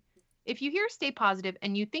 anyway. If you hear "stay positive"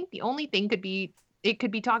 and you think the only thing it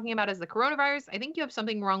could be talking about is the coronavirus, I think you have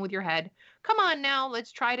something wrong with your head. Come on now,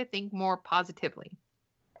 let's try to think more positively.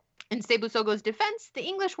 In Cebu Sogo's defense, the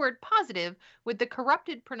English word positive with the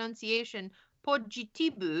corrupted pronunciation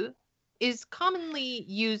 "pojitibu" is commonly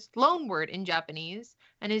used loanword in Japanese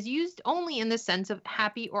and is used only in the sense of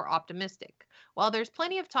happy or optimistic. While there's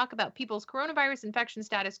plenty of talk about people's coronavirus infection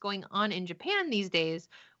status going on in Japan these days,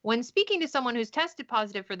 when speaking to someone who's tested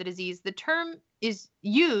positive for the disease, the term is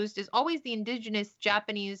used is always the indigenous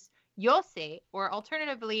Japanese "yosei" or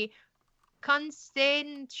alternatively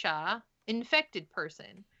 "kansensha," infected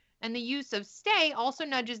person. And the use of "stay" also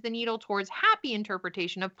nudges the needle towards happy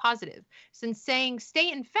interpretation of positive, since saying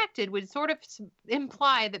 "stay infected" would sort of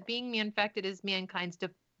imply that being infected is mankind's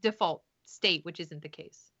default state, which isn't the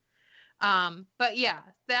case. But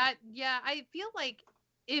I feel like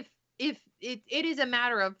if it is a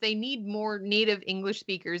matter of they need more native English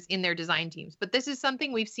speakers in their design teams. But this is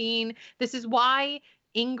something we've seen. This is why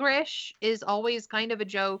English is always kind of a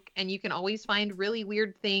joke, and you can always find really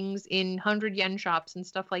weird things in 100 yen shops and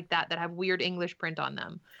stuff like that have weird English print on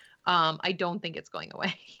them. I don't think it's going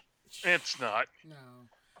away. It's not. No.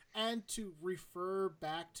 And to refer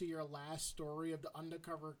back to your last story of the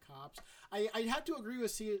undercover cops, I have to agree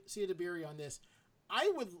with Sia DeBerry on this.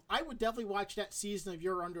 I would definitely watch that season of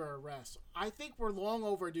You're Under Arrest. I think we're long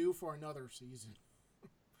overdue for another season.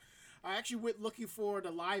 I actually went looking for the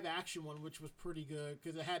live action one, which was pretty good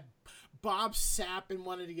because it had Bob Sapp in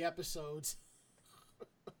one of the episodes.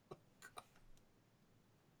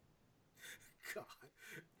 God.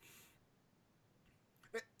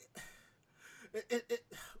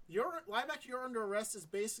 Your live action You're Under Arrest is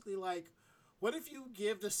basically like, what if you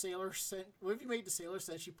made the Sailor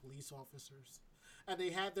Senshi police officers and they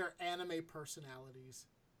had their anime personalities?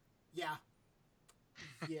 Yeah.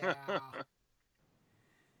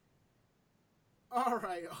 All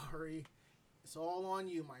right, Ari. It's all on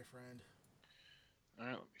you, my friend. All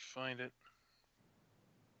right, let me find it.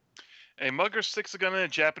 A mugger sticks a gun in a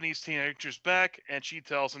Japanese teenager's back, and she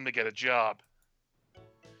tells him to get a job.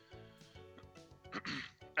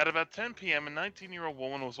 At about 10 p.m., a 19-year-old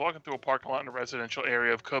woman was walking through a parking lot in a residential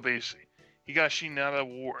area of Kobe Higashinara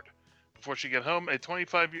Ward. Before she got home, a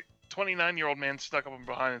 29-year-old man snuck up from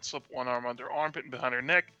behind and slipped one arm under her armpit and behind her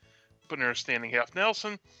neck, putting her standing half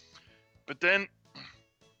Nelson. But then,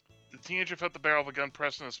 the teenager felt the barrel of a gun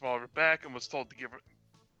pressed in the small of her back and was told to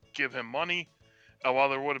give him money. While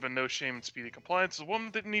there would have been no shame in speedy compliance, the woman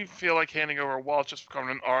didn't even feel like handing over a wallet just for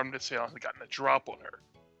becoming an armed assailant had gotten a drop on her.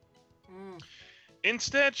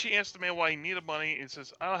 Instead, she asked the man why he needed money, and he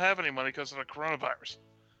says, "I don't have any money because of the coronavirus."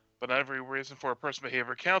 But not every reason for a person's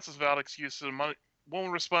behavior counts as valid excuse. So the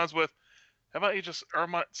woman responds with, "How about you just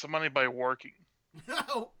earn some money by working?"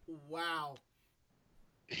 Oh, wow.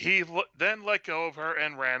 He then let go of her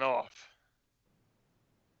and ran off.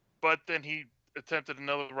 But then he attempted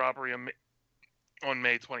another robbery on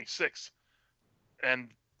May 26th.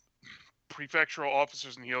 And prefectural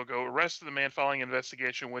officers in Hyogo arrested the man following an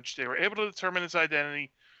investigation in which they were able to determine his identity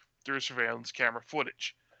through surveillance camera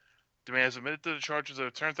footage. The man has admitted to the charges, though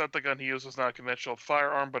it turns out the gun he used was not a conventional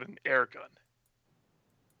firearm, but an air gun.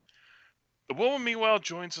 The woman, meanwhile,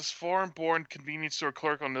 joins this foreign-born convenience store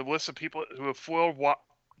clerk on the list of people who have foiled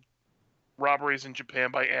robberies in Japan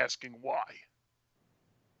by asking why.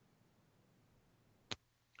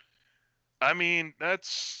 I mean,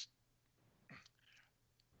 that's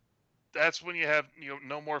when you have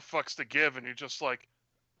no more fucks to give, and you're just like,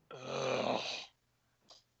 ugh.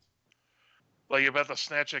 Like you're about to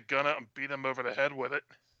snatch a gun out and beat him over the head with it.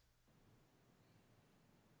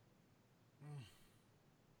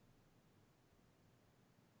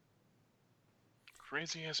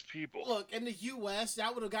 Crazy ass people. Look, in the U.S.,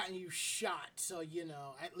 that would have gotten you shot. So,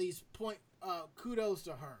 at least kudos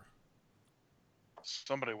to her.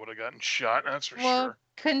 Somebody would have gotten shot, that's for Well, sure.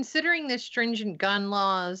 considering the stringent gun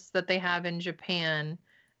laws that they have in Japan,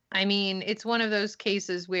 I mean, it's one of those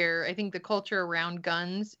cases where I think the culture around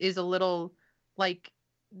guns is a little like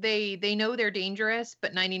they know they're dangerous,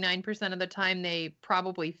 but 99% of the time they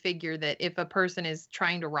probably figure that if a person is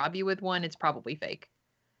trying to rob you with one, it's probably fake.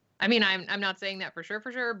 I mean, I'm not saying that for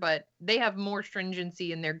sure, but they have more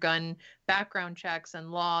stringency in their gun background checks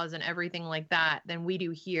and laws and everything like that than we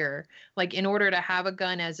do here. Like, in order to have a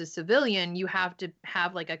gun as a civilian, you have to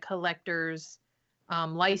have like a collector's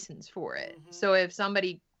license for it. Mhm. So if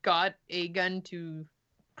somebody got a gun to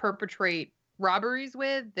perpetrate robberies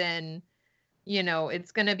with, then,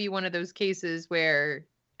 it's going to be one of those cases where,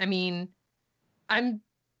 I mean, I'm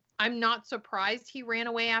not surprised he ran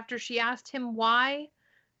away after she asked him why.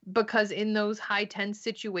 Because in those high tense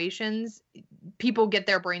situations, people get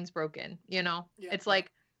their brains broken, Yeah. It's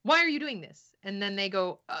like, why are you doing this? And then they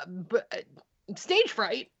go, stage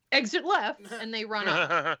fright, exit left, and they run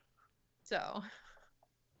off. So.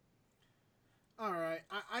 All right.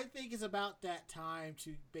 I think it's about that time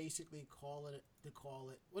to basically call it.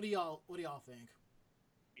 What do y'all think?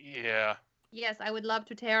 Yeah. Yes, I would love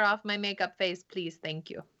to tear off my makeup face, please. Thank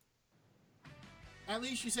you. At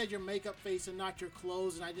least you said your makeup face and not your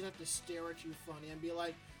clothes, and I just have to stare at you funny and be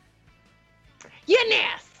like, You're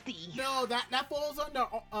nasty. no, that falls under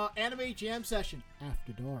Anime Jam Session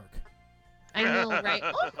After Dark. I know, right?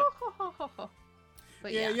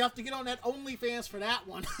 But Yeah, you have to get on that OnlyFans for that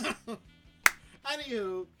one.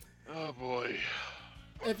 Anywho, Oh boy.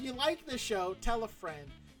 if you like the show, tell a friend.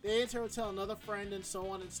 They in turn will tell another friend, and so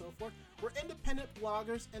on and so forth. We're independent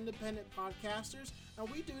bloggers, independent podcasters, and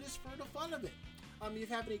we do this for the fun of it. If you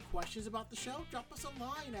have any questions about the show, drop us a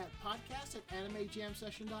line at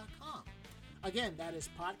podcast@animejamsession.com. Again, that is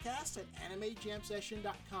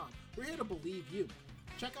podcast@animejamsession.com. We're here to believe you.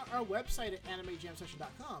 Check out our website at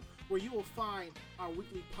animejamsession.com, where you will find our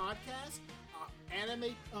weekly podcast, our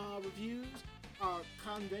anime reviews, our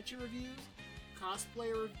convention reviews,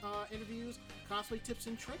 cosplay interviews, cosplay tips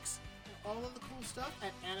and tricks, and all of the cool stuff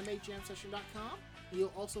at animejamsession.com.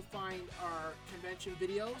 You'll also find our convention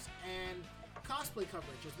videos and cosplay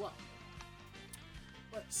coverage as well.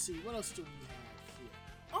 Let's see, what else do we have here?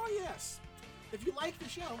 Oh yes, if you like the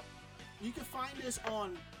show, you can find us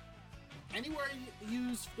on anywhere you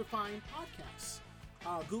use to find podcasts.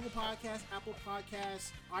 Google Podcasts, Apple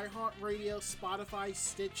Podcasts, iHeartRadio, Spotify,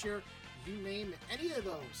 Stitcher, you name it, any of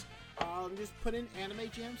those. Just put in Anime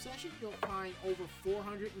Jam Session. You'll find over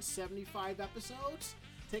 475 episodes.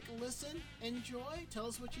 Take a listen, enjoy, tell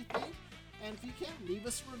us what you think, and if you can, leave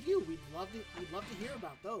us a review. We'd love to hear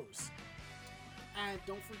about those. And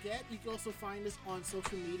don't forget, you can also find us on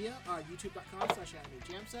social media,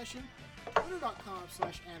 youtube.com/AnimeJamSession,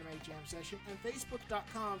 twitter.com/AnimeJamSession, and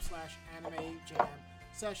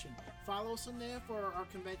facebook.com/AnimeJamSession. Follow us on there for our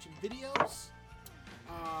convention videos,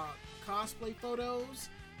 cosplay photos,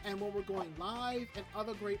 and when we're going live, and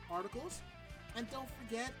other great articles. And don't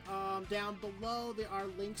forget, down below there are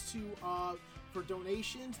links to for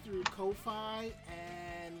donations through Ko-Fi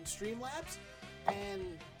and Streamlabs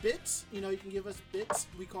and bits. You can give us bits.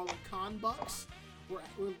 We call them con bucks. We're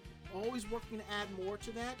always working to add more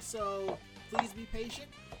to that, so please be patient.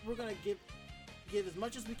 We're gonna give as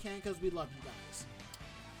much as we can because we love you guys.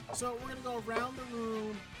 So we're gonna go around the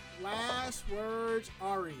room. Last words,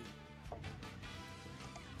 Ari.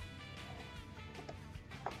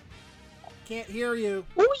 Can't hear you.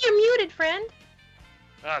 Oh, you're muted, friend.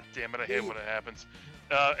 Ah, damn it! I hate when it happens.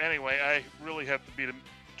 Anyway, I really have to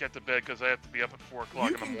get to bed because I have to be up at 4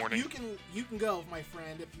 o'clock in the morning. You can go, my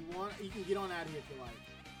friend, if you want. You can get on out of here if you like.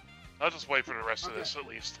 I'll just wait for the rest of this at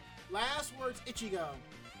least. Last words, Ichigo.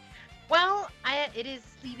 Well, it is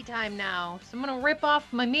sleepy time now, so I'm gonna rip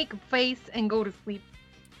off my makeup face and go to sleep.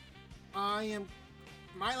 My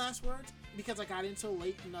last words, because I got in so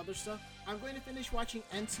late and other stuff, I'm going to finish watching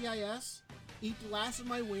NCIS, eat the last of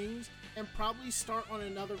my wings, and probably start on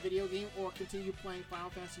another video game or continue playing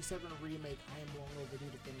Final Fantasy VII Remake. I am long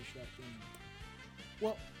overdue to finish that game.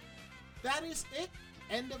 Well, that is it.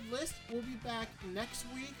 End of list. We'll be back next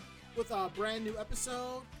week with a brand new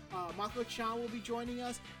episode. Mako-chan will be joining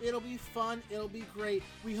us. It'll be fun. It'll be great.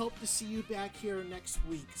 We hope to see you back here next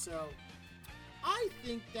week. So, I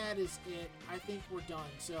think that is it. I think we're done.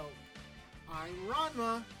 So, I'm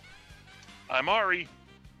Ranma. I'm Ari.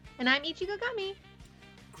 And I'm Ichigo Gami.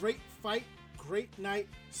 Great fight. Great night.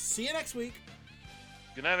 See you next week.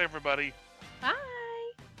 Good night, everybody. Bye.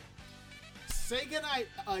 Say goodnight,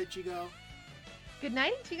 Ichigo. Good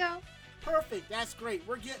night, Ichigo. Perfect. That's great.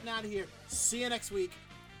 We're getting out of here. See you next week.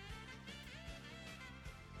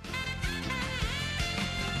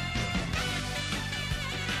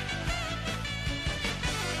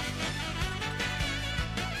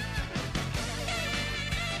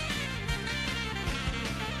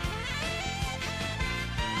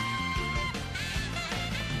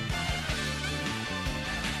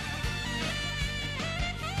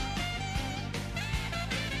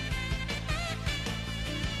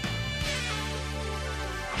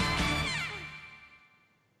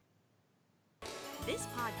 This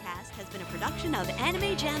podcast has been a production of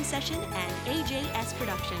Anime Jam Session and AJS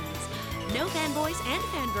Productions. No fanboys and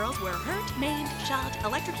fangirls were hurt, maimed, shot,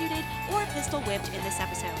 electrocuted, or pistol whipped in this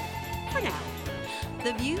episode. For now.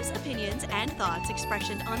 The views, opinions, and thoughts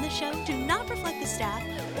expressed on the show do not reflect the staff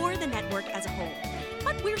or the network as a whole.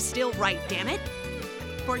 But we're still right, damn it!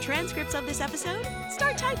 For transcripts of this episode,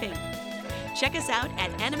 start typing. Check us out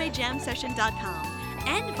at animejamsession.com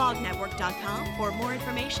and vognetwork.com for more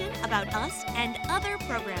information about us and other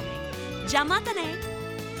programming. Jamatane!